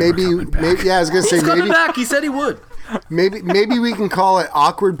 Maybe, never coming back. yeah, I was gonna say He's coming maybe, back. He said he would. maybe we can call it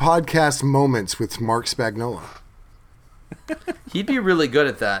Awkward Podcast Moments with Mark Spagnolo. He'd be really good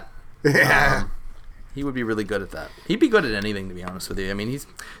at that. Yeah. He would be really good at that. He'd be good at anything, to be honest with you. I mean,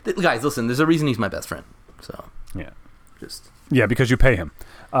 guys, listen. There's a reason he's my best friend. So yeah, just because you pay him.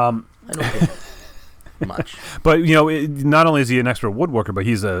 I don't pay him much. But not only is he an expert woodworker, but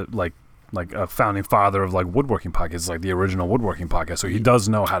he's a a founding father of like woodworking podcasts, like the original woodworking podcast. So he does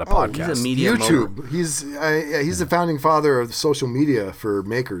know how to podcast. He's a media YouTube. He's the founding father of social media for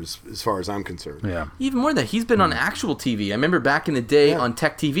makers, as far as I'm concerned. Yeah. Even more than that, he's been on actual TV. I remember back in the day on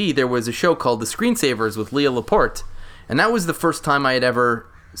Tech TV, there was a show called The Screensavers with Leah Laporte, And that was the first time I had ever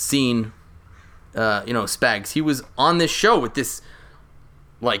seen, Spags. He was on this show with this,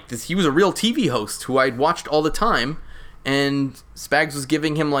 he was a real TV host who I'd watched all the time, and Spags was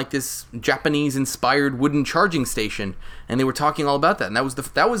giving him like this Japanese-inspired wooden charging station, and they were talking all about that. And that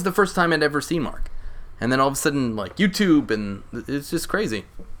was the first time I'd ever seen Mark. And then all of a sudden, like YouTube, and it's just crazy.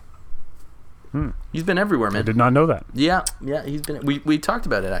 He's been everywhere, man. I did not know that. Yeah, he's been. We talked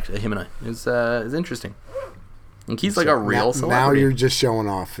about it actually, him and I. It was interesting. And he's like a real celebrity. Now you're just showing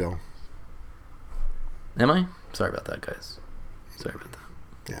off, Phil. Am I? Sorry about that, guys. Sorry about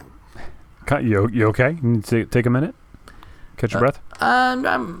that. Yeah. You okay? You need to take a minute? Catch your breath?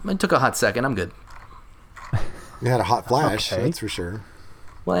 I took a hot second. I'm good. You had a hot flash, Okay. that's for sure.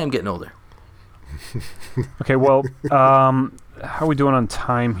 Well, I am getting older. Okay, well, how are we doing on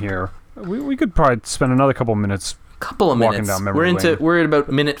time here? We could probably spend another couple minutes. Couple of walking minutes. down memory lane. We're at about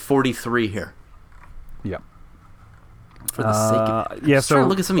minute 43 here. Yeah. For the sake of it. I'm yeah, just trying so- to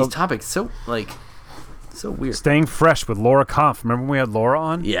look at some of these topics. So weird. Staying fresh with Laura Kampf. Remember when we had Laura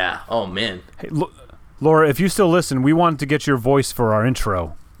on? Yeah. Oh man. Hey, Laura, if you still listen, we wanted to get your voice for our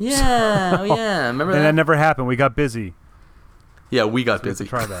intro. Yeah. Oh yeah. Remember And that? that never happened. We got busy. Yeah, we got We have to busy.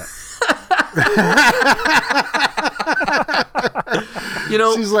 try that.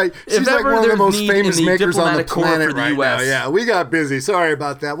 She's like if one ever of the there's most need famous in the makers on the diplomatic corps planet for the right now. US. Yeah, we got busy. Sorry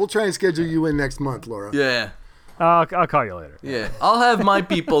about that. We'll try and schedule you in next month, Laura. Yeah. I'll call you later. Yeah. I'll have my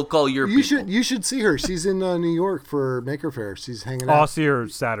people call your people. You should see her. She's in New York for Maker Faire. She's hanging I'll out. see her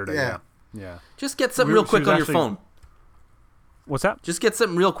Saturday. Yeah. Yeah. Just get something We- real she quick was on your actually- phone. What's that? Just get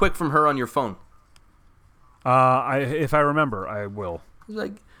something real quick from her on your phone. If I remember, I will.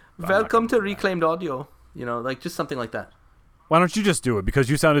 Like, not welcome to gonna do that. Reclaimed Audio. Just something like that. Why don't you just do it? Because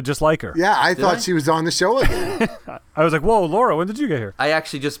you sounded just like her. Yeah, I thought I? she was on the show again. I was like, whoa, Laura, when did you get here? I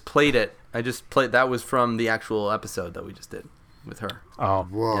actually just played it. That was from the actual episode that we just did with her. Oh,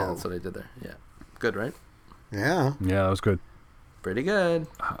 Whoa. Yeah, that's what I did there. Yeah. Good, right? Yeah. yeah, that was good. Pretty good.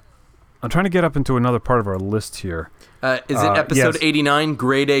 I'm trying to get up into another part of our list here. Is it episode yes. 89,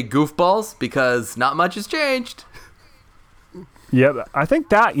 Grade A Goofballs? Because not much has changed. Yeah, I think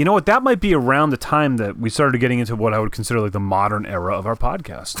that might be around the time that we started getting into what I would consider like the modern era of our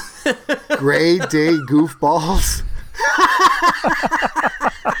podcast. Grade Day Goofballs.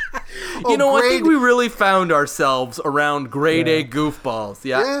 I think we really found ourselves around Grade A Goofballs.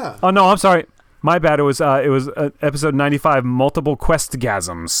 Yeah. Yeah. Oh no, I'm sorry. My bad. It was episode 95, Multiple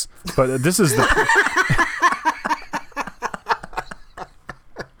Questgasms. But this is the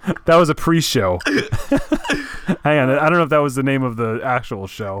that was a pre-show. Hang on, I don't know if that was the name of the actual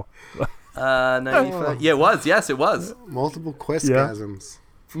show. 95. Yeah, it was. Yes, it was. Multiple Questgasms.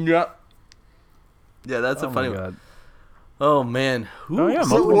 Yeah. Yeah, that's a Oh funny my one. God. Oh man. Who, Oh, yeah, who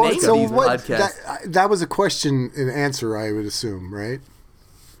multiple makes quest- these podcasts? That was a question and answer, I would assume, right?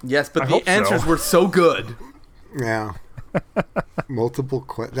 Yes, but I the hope so. answers were so good. Yeah. Multiple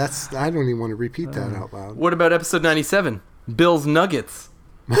I don't even want to repeat that out loud. What about episode 97? Bill's Nuggets.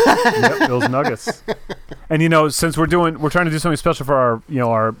 Yep, Bill's Nuggets. And since we're trying to do something special for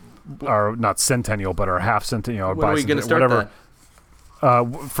our not centennial, but our half centennial, When are we going to start whatever.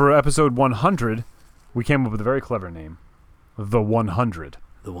 that? For episode 100, we came up with a very clever name, The 100.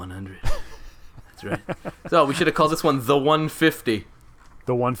 The 100. That's right. So we should have called this one The 150.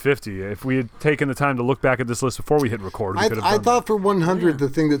 The 150. If we had taken the time to look back at this list before we hit record, we could have I done thought for 100, the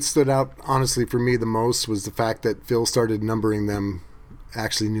thing that stood out, honestly, for me the most was the fact that Phil started numbering them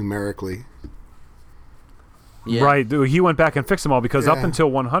actually numerically. Yeah. Right. Dude, he went back and fixed them all because up Yeah.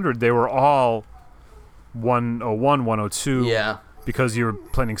 until 100, they were all 101, 102. Yeah. Because you were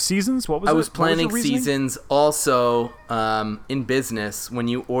planning seasons? What was it? I was What planning the reasoning? seasons. Also, in business, when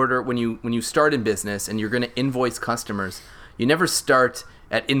you start in business and you're going to invoice customers, you never start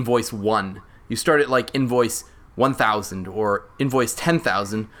at invoice 1. You start at like invoice 1,000 or invoice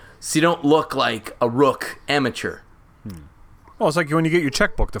 10,000, so you don't look like a rook amateur. Well, it's like when you get your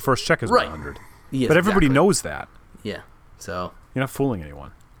checkbook, the first check is Right. 100. Yes, But everybody exactly. knows that. Yeah. So You're not fooling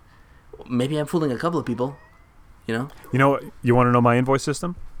anyone. maybe I'm fooling a couple of people. You want to know my invoice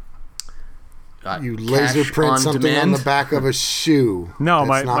system? You Cash laser print on something demand. on the back of a shoe. No, that's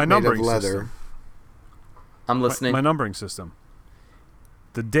my not made numbering of leather. system. I'm listening. My numbering system.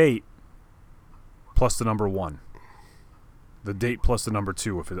 The date plus the number 1. The date plus the number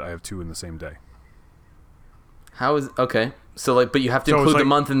 2 if I have 2 in the same day. How is okay? So but you have to So it's include the like-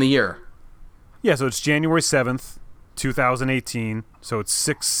 month and the year. Yeah, so it's January 7th, 2018. So it's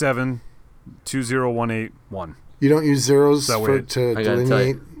 6/7/2018/1. You don't use zeros That for way- to I gotta tell you.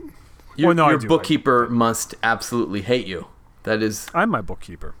 delineate. Your, no, I your do. bookkeeper must absolutely hate you. That is, I'm my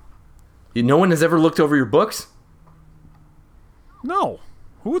bookkeeper. no one has ever looked over your books. No.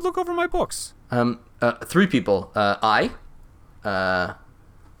 Who would look over my books? 3 people.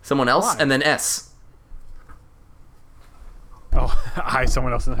 Someone else, Why? and then S. Oh,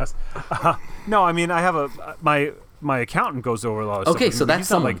 someone else in the house. No, I mean, I have my accountant goes over a lot of stuff. Okay, with me, so but that's he's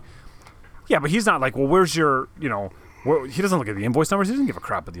not someone. like, yeah, but he's not like, well, where's your, he doesn't look at the invoice numbers. He doesn't give a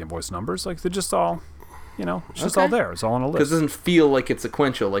crap at the invoice numbers. Like, they're just all, it's just all Okay. there. It's all on a Because list. it doesn't feel like it's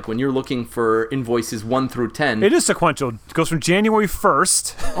sequential. Like when you're looking for invoices 1 through 10. It is sequential. It goes from January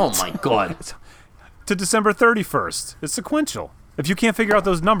 1st Oh my god. to December 31st. It's sequential. If you can't figure out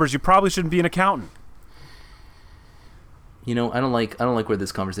those numbers, you probably shouldn't be an accountant. I don't like where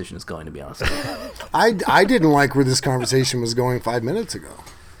this conversation is going, to be honest with you. I didn't like where this conversation was going 5 minutes ago.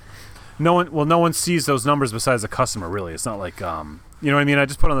 No one sees those numbers besides the customer, really. It's not like, you know what I mean? I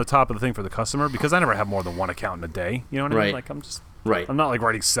just put on the top of the thing for the customer because I never have more than one accountant a day. You know what I Right. mean? Like, Right. I'm not like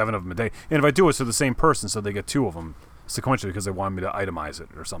writing 7 of them a day. And if I do, it's to the same person, so they get 2 of them sequentially because they want me to itemize it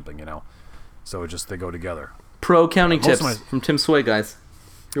or something, So they go together. Pro accounting Most tips of from Tim Sway, guys.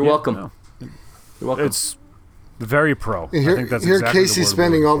 You're welcome. No. You're welcome. It's very pro. I Here, think that's here exactly the Casey's word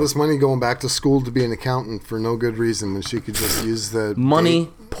spending we're all looking this money going back to school to be an accountant for no good reason when she could just use the Money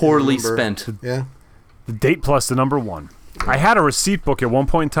date poorly number. spent. Yeah. for. The date plus the number 1. I had a receipt book at one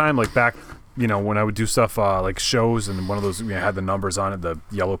point in time, like back, when I would do stuff like shows, and one of those had the numbers on it, the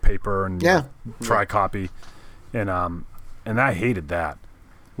yellow paper and Yeah. try copy, and I hated that.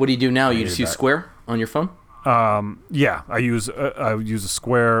 What do you do now? You hated just use that. Square on your phone? Yeah, I use a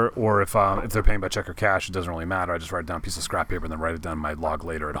Square, or if they're paying by check or cash, it doesn't really matter. I just write down a piece of scrap paper and then write it down in my log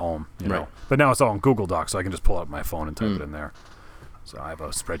later at home. You know. Right. But now it's all in Google Docs, so I can just pull out my phone and type it in there. So I have a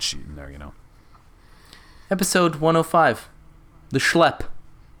spreadsheet in there. Episode 105. The Schlep.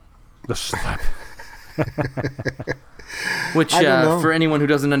 The schlep. Which, I don't know. for anyone who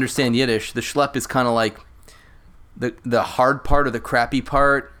doesn't understand Yiddish, the Schlep is kind of like the hard part or the crappy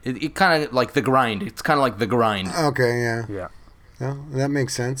part. It kind of like the grind. It's kind of like the grind. Okay, yeah. Yeah. Well, that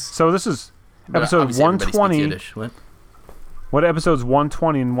makes sense. So this is But episode obviously everybody speaks 120. Yiddish. What? What episodes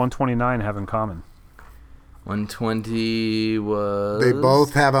 120 and 129 have in common? 120 was... They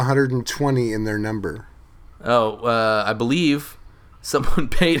both have 120 in their number. Oh, I believe someone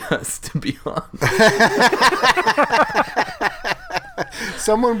paid us to be on.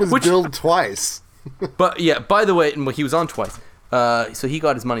 Someone was billed twice. But yeah, by the way, and he was on twice. So he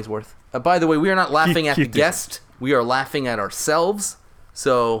got his money's worth. By the way, we are not laughing at the Keith did. guest. We are laughing at ourselves.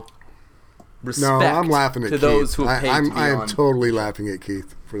 So respect No, I'm laughing at to Keith. those who have paid to be I am on. totally laughing at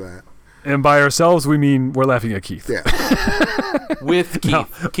Keith for that. And by ourselves, we mean we're laughing at Keith. Yeah. With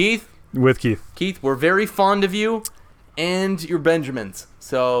Keith. With Keith. Keith, we're very fond of you and your Benjamins.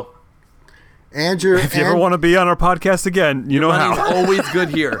 So Andrew, If you ever want to be on our podcast again, you know money's how. always good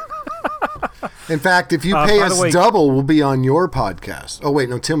here. in fact, if you By pay the us way- double, we'll be on your podcast. Oh, wait,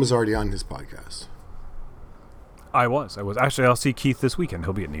 no, Tim was already on his podcast. I was. Actually, I'll see Keith this weekend.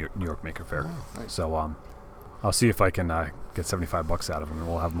 He'll be at New York Maker Fair. So I'll see if I can get $75 out of him, and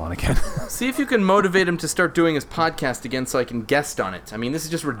we'll have him on again. See if you can motivate him to start doing his podcast again so I can guest on it. I mean, this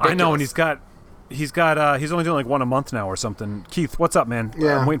is just ridiculous. I know, and he's only doing like one a month now or something. Keith, what's up, man?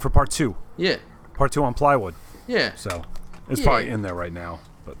 Yeah. I'm waiting for part 2. Yeah. Part 2 on plywood. Yeah. So it's Yeah. probably in there right now.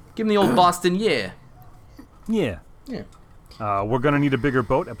 But Give him the old Boston, yeah. yeah. Yeah. We're gonna need a bigger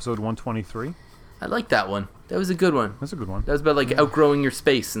boat. Episode 123. I like that one. That was a good one. That's a good one. That was about like outgrowing your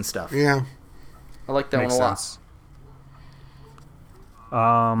space and stuff. Yeah. I like that Makes one a lot. sense.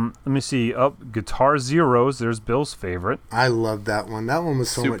 Let me see. Guitar Zeros. There's Bill's favorite. I love that one. That one was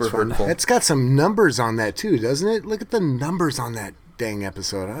so Super much fun. hurtful. It's got some numbers on that, too, doesn't it? Look at the numbers on that dang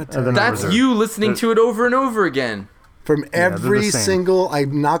episode. I tell the you. That's numbers are- you listening to it over and over again. From they're the every same. single, I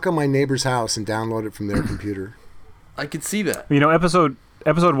knock on my neighbor's house and download it from their computer. I could see that. You know, episode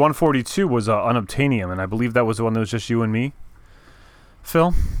 142 was Unobtainium, and I believe that was the one that was just you and me.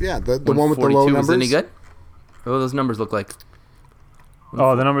 Phil. Yeah, the one with the low 142, numbers. is any good? What do those numbers look like?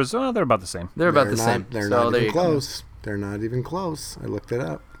 Oh, the numbers. Oh, they're about the same. They're about They're the not- same. They're so not there even you go. close. They're not even close. I looked it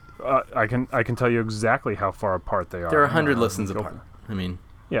up. I can tell you exactly how far apart they are. They're 100 Uh, listens go apart. for- I mean,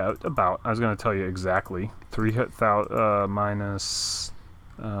 Yeah, about. I was going to tell you exactly. 3,000 minus.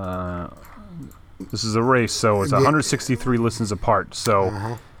 This is a race, so it's Yeah. 163 listens apart. So,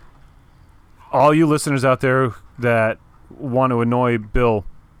 Uh-huh. all you listeners out there that want to annoy Bill,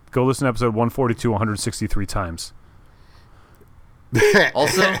 go listen to episode 142 163 times.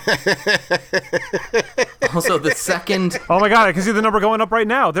 also, also the second Oh my god, I can see the number going up right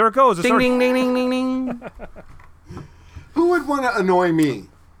now. There it goes. It's ding already- ding ding ding ding ding. Who would want to annoy me?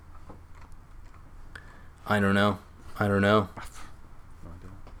 I don't know.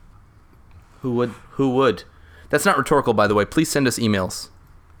 Who would? That's not rhetorical, by the way. Please send us emails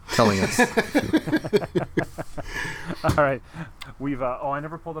telling us. All right. We've I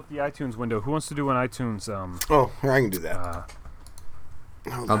never pulled up the iTunes window. Who wants to do an iTunes? Here, I can do that.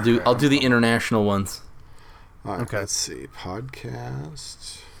 I'll do the international ones. All right, Okay. let's see.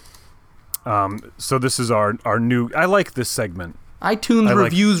 Podcast. So this is our new. I like this segment. iTunes I like-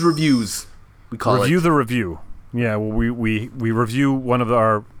 reviews. We call Review it. the review. Yeah. Well, we review one of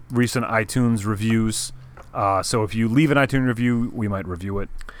our recent iTunes reviews. So if you leave an iTunes review, we might review it.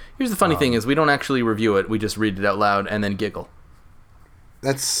 Here's the funny thing is we don't actually review it. We just read it out loud and then giggle.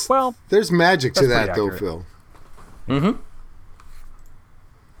 That's Well, there's magic to that's that pretty though, accurate. Phil. Mm-hmm.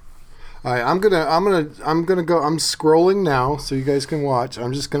 All right, I'm gonna go. I'm scrolling now, so you guys can watch.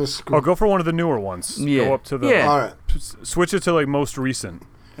 I'm just gonna scroll. Oh, go for one of the newer ones. Yeah. Go up to the. Yeah. All right. Switch it to like most recent,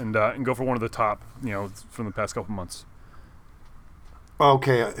 and go for one of the top. From the past couple months.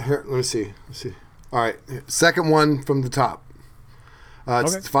 Okay, here. Let me see. All right, second one from the top.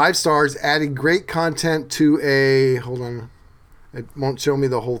 It's Okay. 5 stars, adding great content to a. Hold on, it won't show me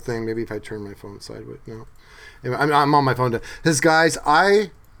the whole thing. Maybe if I turn my phone sideways. No, anyway, I'm on my phone. It says, guys,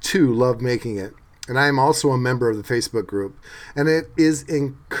 I too love making it, and I am also a member of the Facebook group, and it is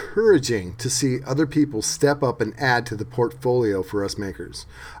encouraging to see other people step up and add to the portfolio for us makers.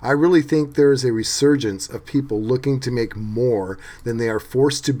 I really think there is a resurgence of people looking to make more than they are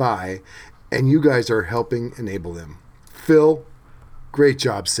forced to buy, and you guys are helping enable them. Phil, great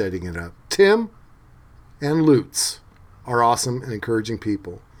job setting it up. Tim and Lutz are awesome and encouraging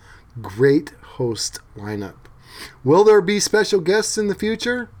people. Great host lineup. Will there be special guests in the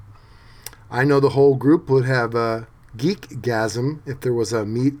future? I know the whole group would have a geekgasm if there was a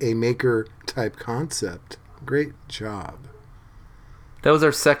meet a maker type concept. Great job. That was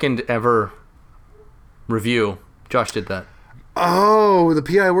our second ever review. Josh did that. Oh, the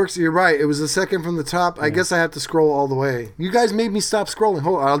PI works. You're right. It was the second from the top. I guess I have to scroll all the way. You guys made me stop scrolling.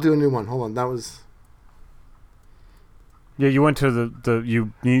 Hold on. I'll do a new one. Hold on. That was... Yeah, you went to the.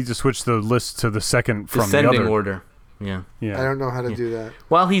 You need to switch the list to the second from Descending the other. order. Yeah. Yeah. I don't know how to do that.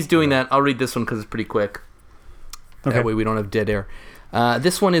 While he's doing that, I'll read this one because it's pretty quick. Okay. That way we don't have dead air.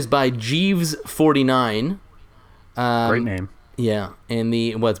 This one is by Jeeves49. Great name. Yeah, and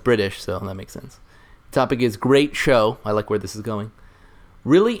it's British, so that makes sense. Topic is great show. I like where this is going.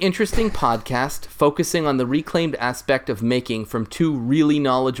 Really interesting podcast focusing on the reclaimed aspect of making from 2 really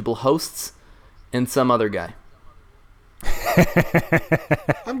knowledgeable hosts and some other guy.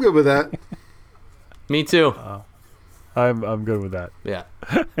 I'm good with that. Me too. I'm good with that. Yeah.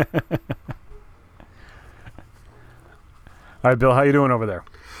 All right, Bill, how you doing over there?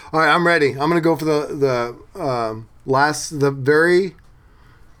 All right, I'm ready. I'm gonna go for the very.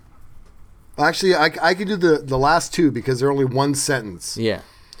 Actually, I could do the last 2 because they're only one sentence. Yeah.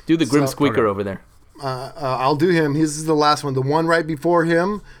 Do the Grim So- Squeaker okay. over there. I'll do him. This is the last one. The one right before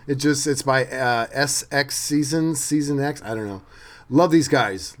him. It's by SX Season X. I don't know. Love these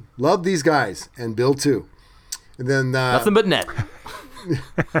guys, and Bill too. And then Nothing but net.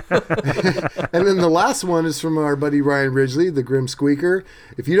 and then the last one is from our buddy Ryan Ridgely, the Grim Squeaker.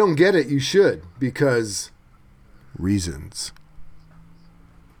 If you don't get it, you should, because reasons.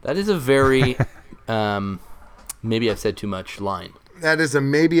 That is a very, maybe I've said too much line. That is a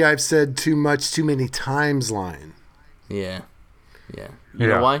maybe I've said too much too many times line. Yeah. You Yeah.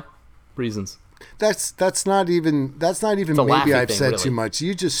 know why? Reasons. That's not even a maybe laughing I've thing, said really. too much.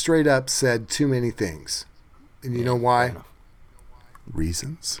 You just straight up said too many things. And you know why? enough.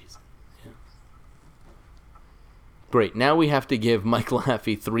 Reasons. Great. Now we have to give Mike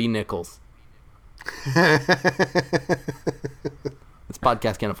Laffey 3 nickels. This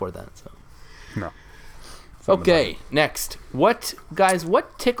podcast can't afford that. So. No. Okay, next. What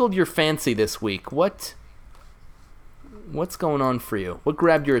tickled your fancy this week? What's going on for you? What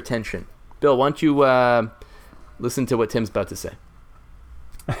grabbed your attention? Bill, why don't you listen to what Tim's about to say?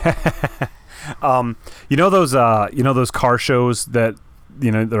 You know those car shows that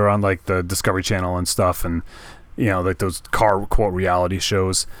they're on like the Discovery Channel and stuff, and like those car quote reality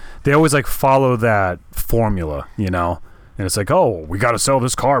shows. They always like follow that formula, and it's like, oh, we got to sell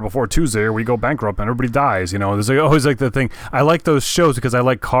this car before Tuesday or we go bankrupt and everybody dies. There's like always like the thing. I like those shows because I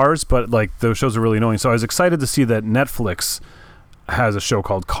like cars, but like those shows are really annoying. So I was excited to see that Netflix has a show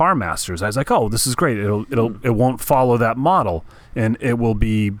called Car Masters. I was like, oh, this is great. It won't follow that model, and it will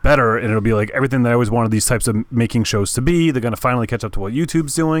be better, and it'll be like everything that I always wanted these types of making shows to be. They're going to finally catch up to what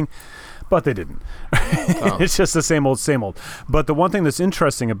YouTube's doing. but they didn't. It's just the same old, same old. But the one thing that's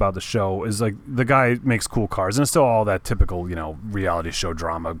interesting about the show is like the guy makes cool cars, and it's still all that typical, reality show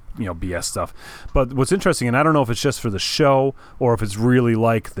drama, BS stuff. But what's interesting, and I don't know if it's just for the show or if it's really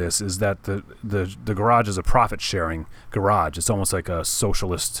like this, is that the garage is a profit sharing garage. It's almost like a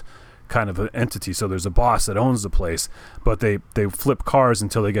socialist kind of an entity. So there's a boss that owns the place, but they flip cars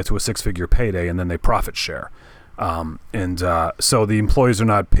until they get to a 6-figure payday, and then they profit share. So the employees are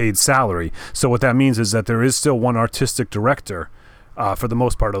not paid salary. So what that means is that there is still one artistic director, for the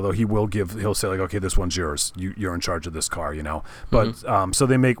most part, although he'll say like, okay, this one's yours. You're in charge of this car, But so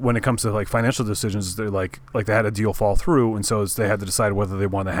they make, when it comes to like financial decisions, they're like they had a deal fall through, and so they had to decide whether they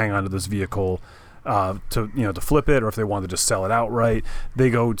want to hang on to this vehicle to flip it, or if they want to just sell it outright. They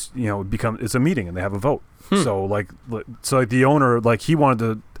go it's a meeting and they have a vote. So the owner, like, he wanted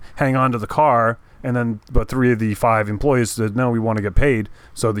to hang on to the car, but 3 of the 5 employees said, no, we want to get paid,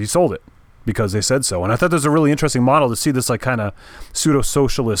 so he sold it because they said so. And I thought there's a really interesting model to see this like kind of pseudo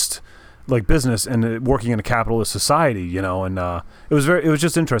socialist like business and working in a capitalist society, and it was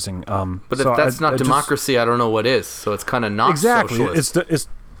just interesting. But if that's not democracy, I don't know what is. So it's kind of not exactly socialist.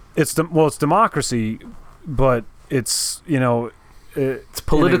 It's democracy, but it's it's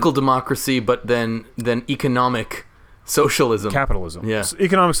political democracy, but then economic socialism, capitalism, it's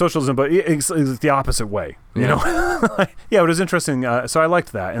economic socialism, but it's the opposite way. It was interesting. So I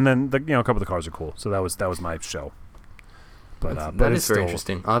liked that, and then a couple of the cars are cool. So that was my show. But that is very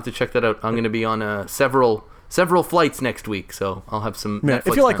interesting. I'll have to check that out. I'm going to be on several flights next week, so I'll have some. Yeah, Netflix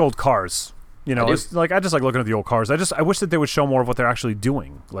if you like time. old cars. It's like I just like looking at the old cars. I wish that they would show more of what they're actually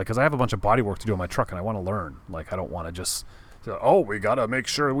doing. Like, because I have a bunch of body work to do on my truck, and I want to learn. Like, I don't want to just say, we gotta make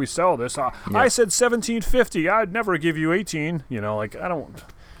sure we sell this. I said 1750. I'd never give you 18. Like, I don't.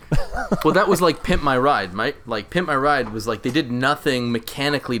 Well, that was like Pimp My Ride, right? Like, Pimp My Ride was like they did nothing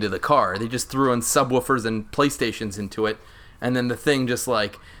mechanically to the car. They just threw in subwoofers and PlayStations into it, and then the thing just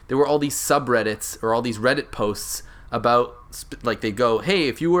like there were all these subreddits or all these Reddit posts about, like, they go, hey,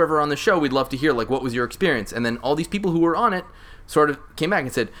 if you were ever on the show, we'd love to hear, like, what was your experience? And then all these people who were on it sort of came back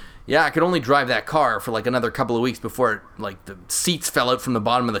and said, yeah, I could only drive that car for like another couple of weeks before like the seats fell out from the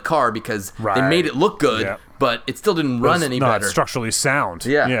bottom of the car because they made it look good, but it still didn't run any better. It's structurally sound.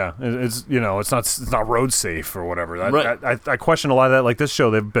 Yeah. It's it's not road safe or whatever. I question a lot of that. Like this show,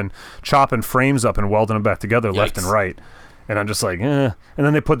 they've been chopping frames up and welding them back together left and right. And I'm just like, And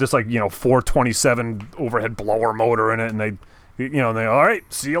then they put this 427 overhead blower motor in it, and they all right,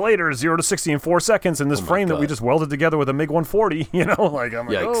 see you later, 0 to 60 in 4 seconds in this frame that we just welded together with a MiG 140. I'm like,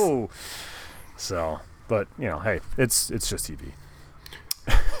 Yikes. oh. So, but hey, it's just TV.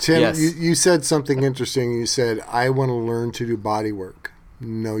 Tim, Yes. you said something interesting. You said, I want to learn to do body work.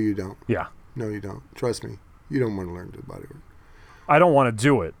 No, you don't. Yeah. No, you don't. Trust me. You don't want to learn to do body work. I don't want to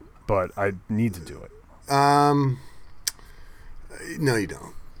do it, but I need to do it. No, you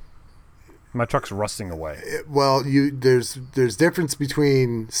don't. My truck's rusting away. Well, there's difference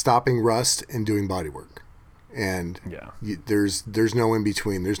between stopping rust and doing body work, and there's no in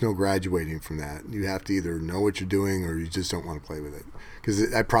between. There's no graduating from that. You have to either know what you're doing or you just don't want to play with it.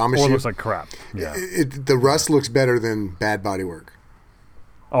 Because I promise Or it you, looks like crap. Yeah. The rust looks better than bad body work.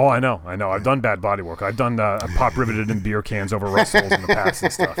 Oh, I know. I've done bad body work. I've done pop riveted in beer cans over rust holes in the past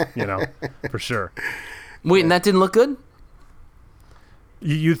and stuff. For sure. Wait, and that didn't look good?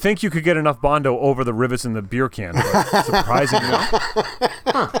 You'd think you could get enough Bondo over the rivets in the beer can, but surprisingly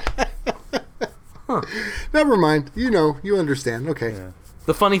not. Never mind. You understand. Okay. Yeah.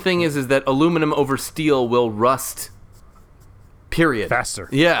 The funny thing is that aluminum over steel will rust. Period. Faster.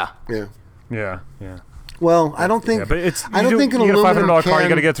 Yeah. Yeah. Well, I don't think. Yeah, but I don't think an you aluminum get a $500 can. car, you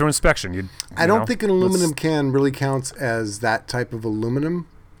got to get through inspection. I don't think an aluminum can really counts as that type of aluminum,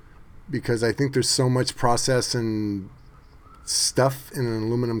 because I think there's so much process and stuff in an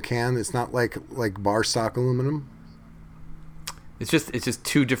aluminum can. It's not like bar stock aluminum. It's just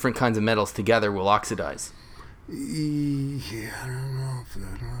two different kinds of metals together will oxidize. Yeah, I don't know.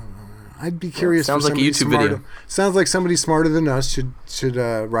 I'd be curious. Sounds like a YouTube video. Sounds like somebody smarter than us should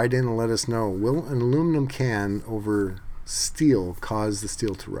write in and let us know. Will an aluminum can over steel cause the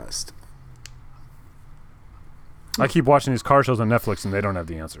steel to rust? I keep watching these car shows on Netflix and they don't have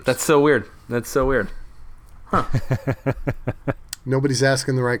the answers. That's so weird. Huh. Nobody's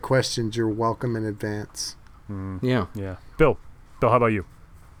asking the right questions. You're welcome in advance. Yeah. Bill, how about you?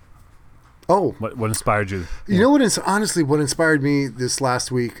 Oh, what inspired you? You know what? Honestly, what inspired me this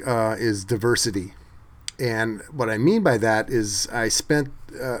last week is diversity, and what I mean by that is I spent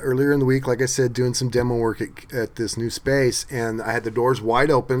earlier in the week, like I said, doing some demo work at this new space, and I had the doors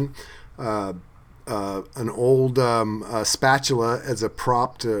wide open. A an old spatula as a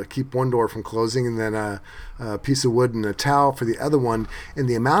prop to keep one door from closing, and then a piece of wood and a towel for the other one. And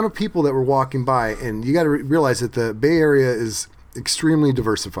the amount of people that were walking by, and you got to realize that the Bay Area is extremely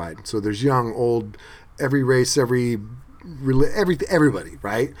diversified. So there's young, old, every race, everybody,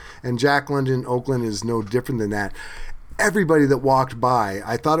 right? And Jack London, Oakland is no different than that. Everybody that walked by,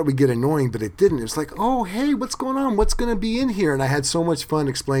 I thought it would get annoying, but it didn't. It was like, oh, hey, what's going on? What's going to be in here? And I had so much fun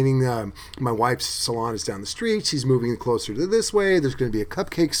explaining my wife's salon is down the street. She's moving closer to this way. There's going to be a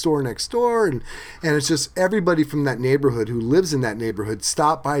cupcake store next door. And it's just everybody from that neighborhood who lives in that neighborhood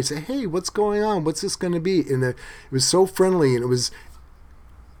stopped by and say, hey, what's going on? What's this going to be? And it was so friendly, and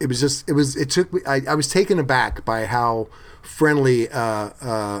I was taken aback by how friendly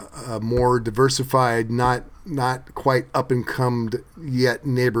a more diversified, not quite up and comed yet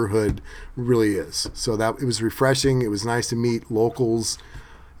neighborhood really is. So that it was refreshing. It was nice to meet locals,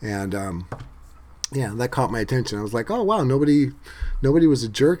 and that caught my attention. I was like, oh wow, nobody was a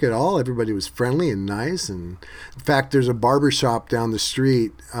jerk at all. Everybody was friendly and nice. And in fact, there's a barber shop down the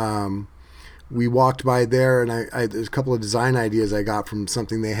street. We walked by there, and there's a couple of design ideas I got from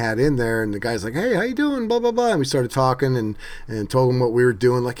something they had in there. And the guy's like, hey, how you doing? Blah, blah, blah. And we started talking and told him what we were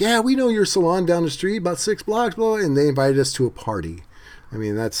doing. Like, yeah, we know your salon down the street, about 6 blocks, blah, blah. And they invited us to a party. I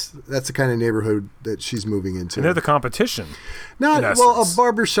mean, that's the kind of neighborhood that she's moving into. And they're the competition. A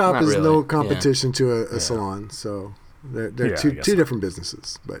barber shop is really. No competition to a salon. So they're two different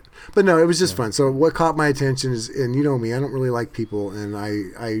businesses. But no, it was just fun. So what caught my attention is, and you know me, I don't really like people, and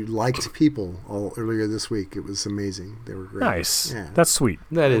I liked people all earlier this week. It was amazing. They were great. Nice. Yeah. That's sweet.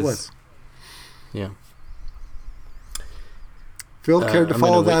 That It is. was. Yeah. Phil, care to I'm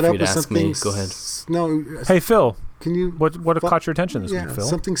follow gonna wait that for up you to with ask something? me. Go ahead. No. Hey, Phil, Can you? what caught your attention this week, Phil?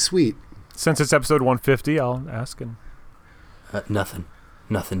 Something sweet. Since it's episode 150, I'll ask. And Nothing.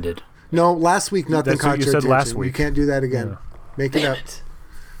 Nothing did. No, last week nothing That's what caught you your said attention. last week. You can't do that again. Yeah. Make it Damn up. it.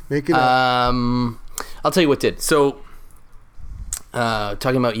 Make it up. I'll tell you what did. So,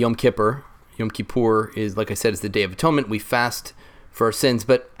 talking about Yom Kippur. Yom Kippur is, like I said, is the Day of Atonement. We fast for our sins,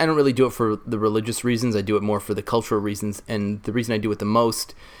 but I don't really do it for the religious reasons. I do it more for the cultural reasons, and the reason I do it the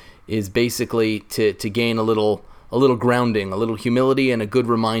most is basically to gain a little grounding, a little humility, and a good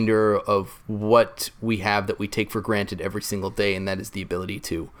reminder of what we have that we take for granted every single day, and that is the ability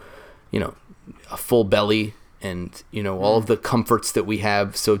to, a full belly and, all of the comforts that we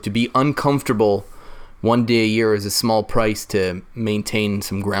have. So to be uncomfortable one day a year is a small price to maintain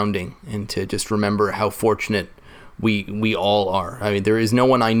some grounding and to just remember how fortunate we all are. I mean, there is no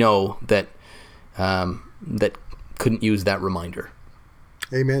one I know that that couldn't use that reminder.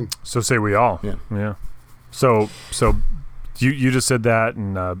 Amen. So say we all. Yeah. So you just said that,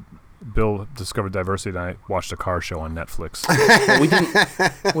 and Bill discovered diversity, and I watched a car show on Netflix.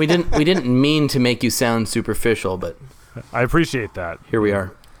 we didn't mean to make you sound superficial, but I appreciate that. here we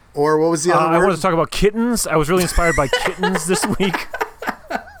are. Or what was the other I word? wanted to talk about kittens. I was really inspired by kittens this week.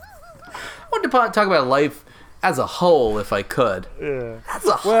 I wanted to talk about life as a whole, if I could. Yeah. As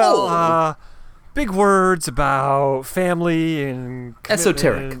a whole. Well, big words about family and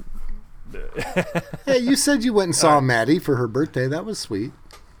Esoteric. Hey, you said you went and saw Maddie for her birthday. That was sweet.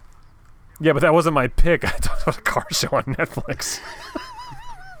 Yeah, but that wasn't my pick. I talked about a car show on Netflix.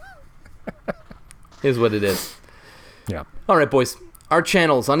 Is what it is. Yeah. All right, boys. Our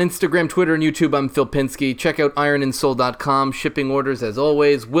channels on Instagram, Twitter, and YouTube. I'm Phil Pinsky. Check out ironandsoul.com. Shipping orders, as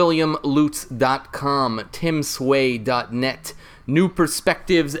always. WilliamLutz.com. TimSway.net.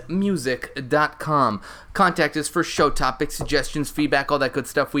 NewPerspectivesMusic.com. Contact us for show topics, suggestions, feedback, all that good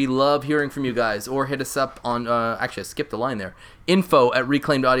stuff. We love hearing from you guys. Or hit us up on, actually, I skipped a line there.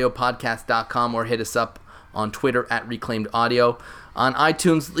 info@reclaimedaudiopodcast.com, or hit us up on Twitter @reclaimedaudio. On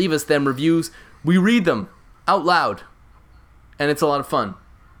iTunes, leave us them reviews. We read them out loud, and it's a lot of fun.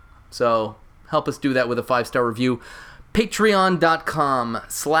 So help us do that with a 5-star review.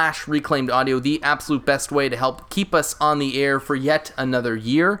 Patreon.com/reclaimedaudio, the absolute best way to help keep us on the air for yet another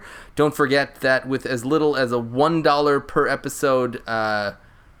year. Don't forget that with as little as a $1 per episode,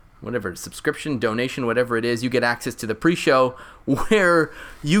 whatever, subscription, donation, whatever it is, you get access to the pre-show, where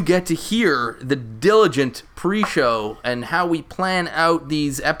you get to hear the diligent pre-show and how we plan out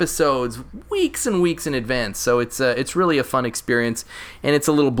these episodes weeks and weeks in advance. So it's really a fun experience, and it's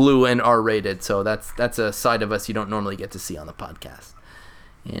a little blue and R-rated. So that's a side of us you don't normally get to see on the podcast.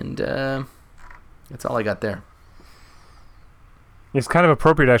 And that's all I got there. It's kind of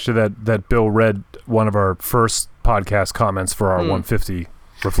appropriate, actually, that Bill read one of our first podcast comments for our 150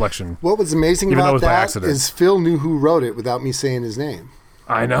 reflection. What was amazing Even though it about was by that accident. is Phil knew who wrote it without me saying his name.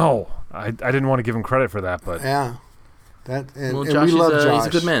 I know. I didn't want to give him credit for that, but Yeah. And Josh we love Josh. he's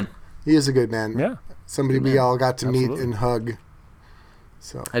a good man. He is a good man. Yeah. Somebody Good we man. all got to meet Absolutely. and hug.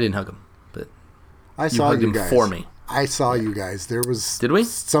 So I didn't hug him, but I you saw hugged you him guys. for me. I saw you guys. There was Did we?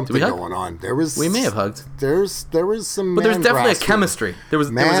 something Did we hug? going on. There was. We may have hugged. There was some. But there's man definitely grasping. a chemistry. There was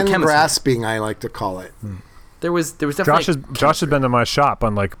a Man chemistry. grasping, I like to call it. There was definitely. Josh has been to my shop,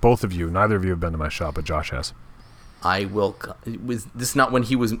 unlike both of you. Neither of you have been to my shop, but Josh has. I will. Was this not when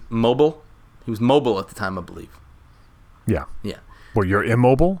he was mobile? He was mobile at the time, I believe. Yeah. Yeah. Well, you're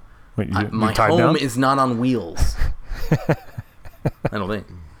immobile? Wait, you My tied home down? is not on wheels. I don't think.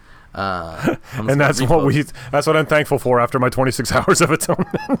 And that's what I'm thankful for after my 26 hours of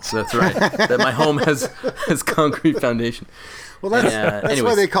atonement. So that's right. That my home has concrete foundation. Well, that's why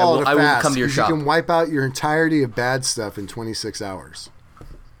anyways, they call it a I will fast. come to your 'cause shop. You can wipe out your entirety of bad stuff in 26 hours.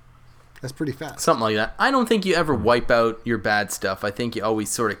 That's pretty fast. Something like that. I don't think you ever wipe out your bad stuff. I think you always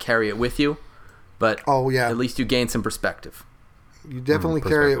sort of carry it with you. But Oh, yeah. at least you gain some perspective. You definitely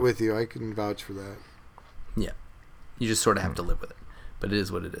carry it perspective. with you. I can vouch for that. Yeah. You just sort of have to live with it. But it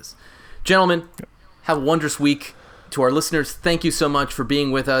is what it is. Gentlemen, have a wondrous week. To our listeners, thank you so much for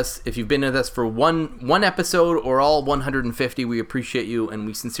being with us. If you've been with us for one episode or all 150, we appreciate you, and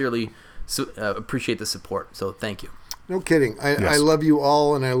we sincerely appreciate the support. So thank you. No kidding. I Yes. love you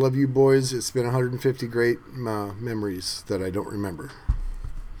all, and I love you boys. It's been 150 great memories that I don't remember.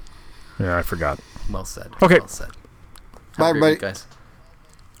 Yeah, I forgot. Well said. Okay. Well said. Have Bye, a great everybody. week, guys.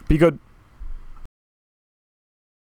 Be good.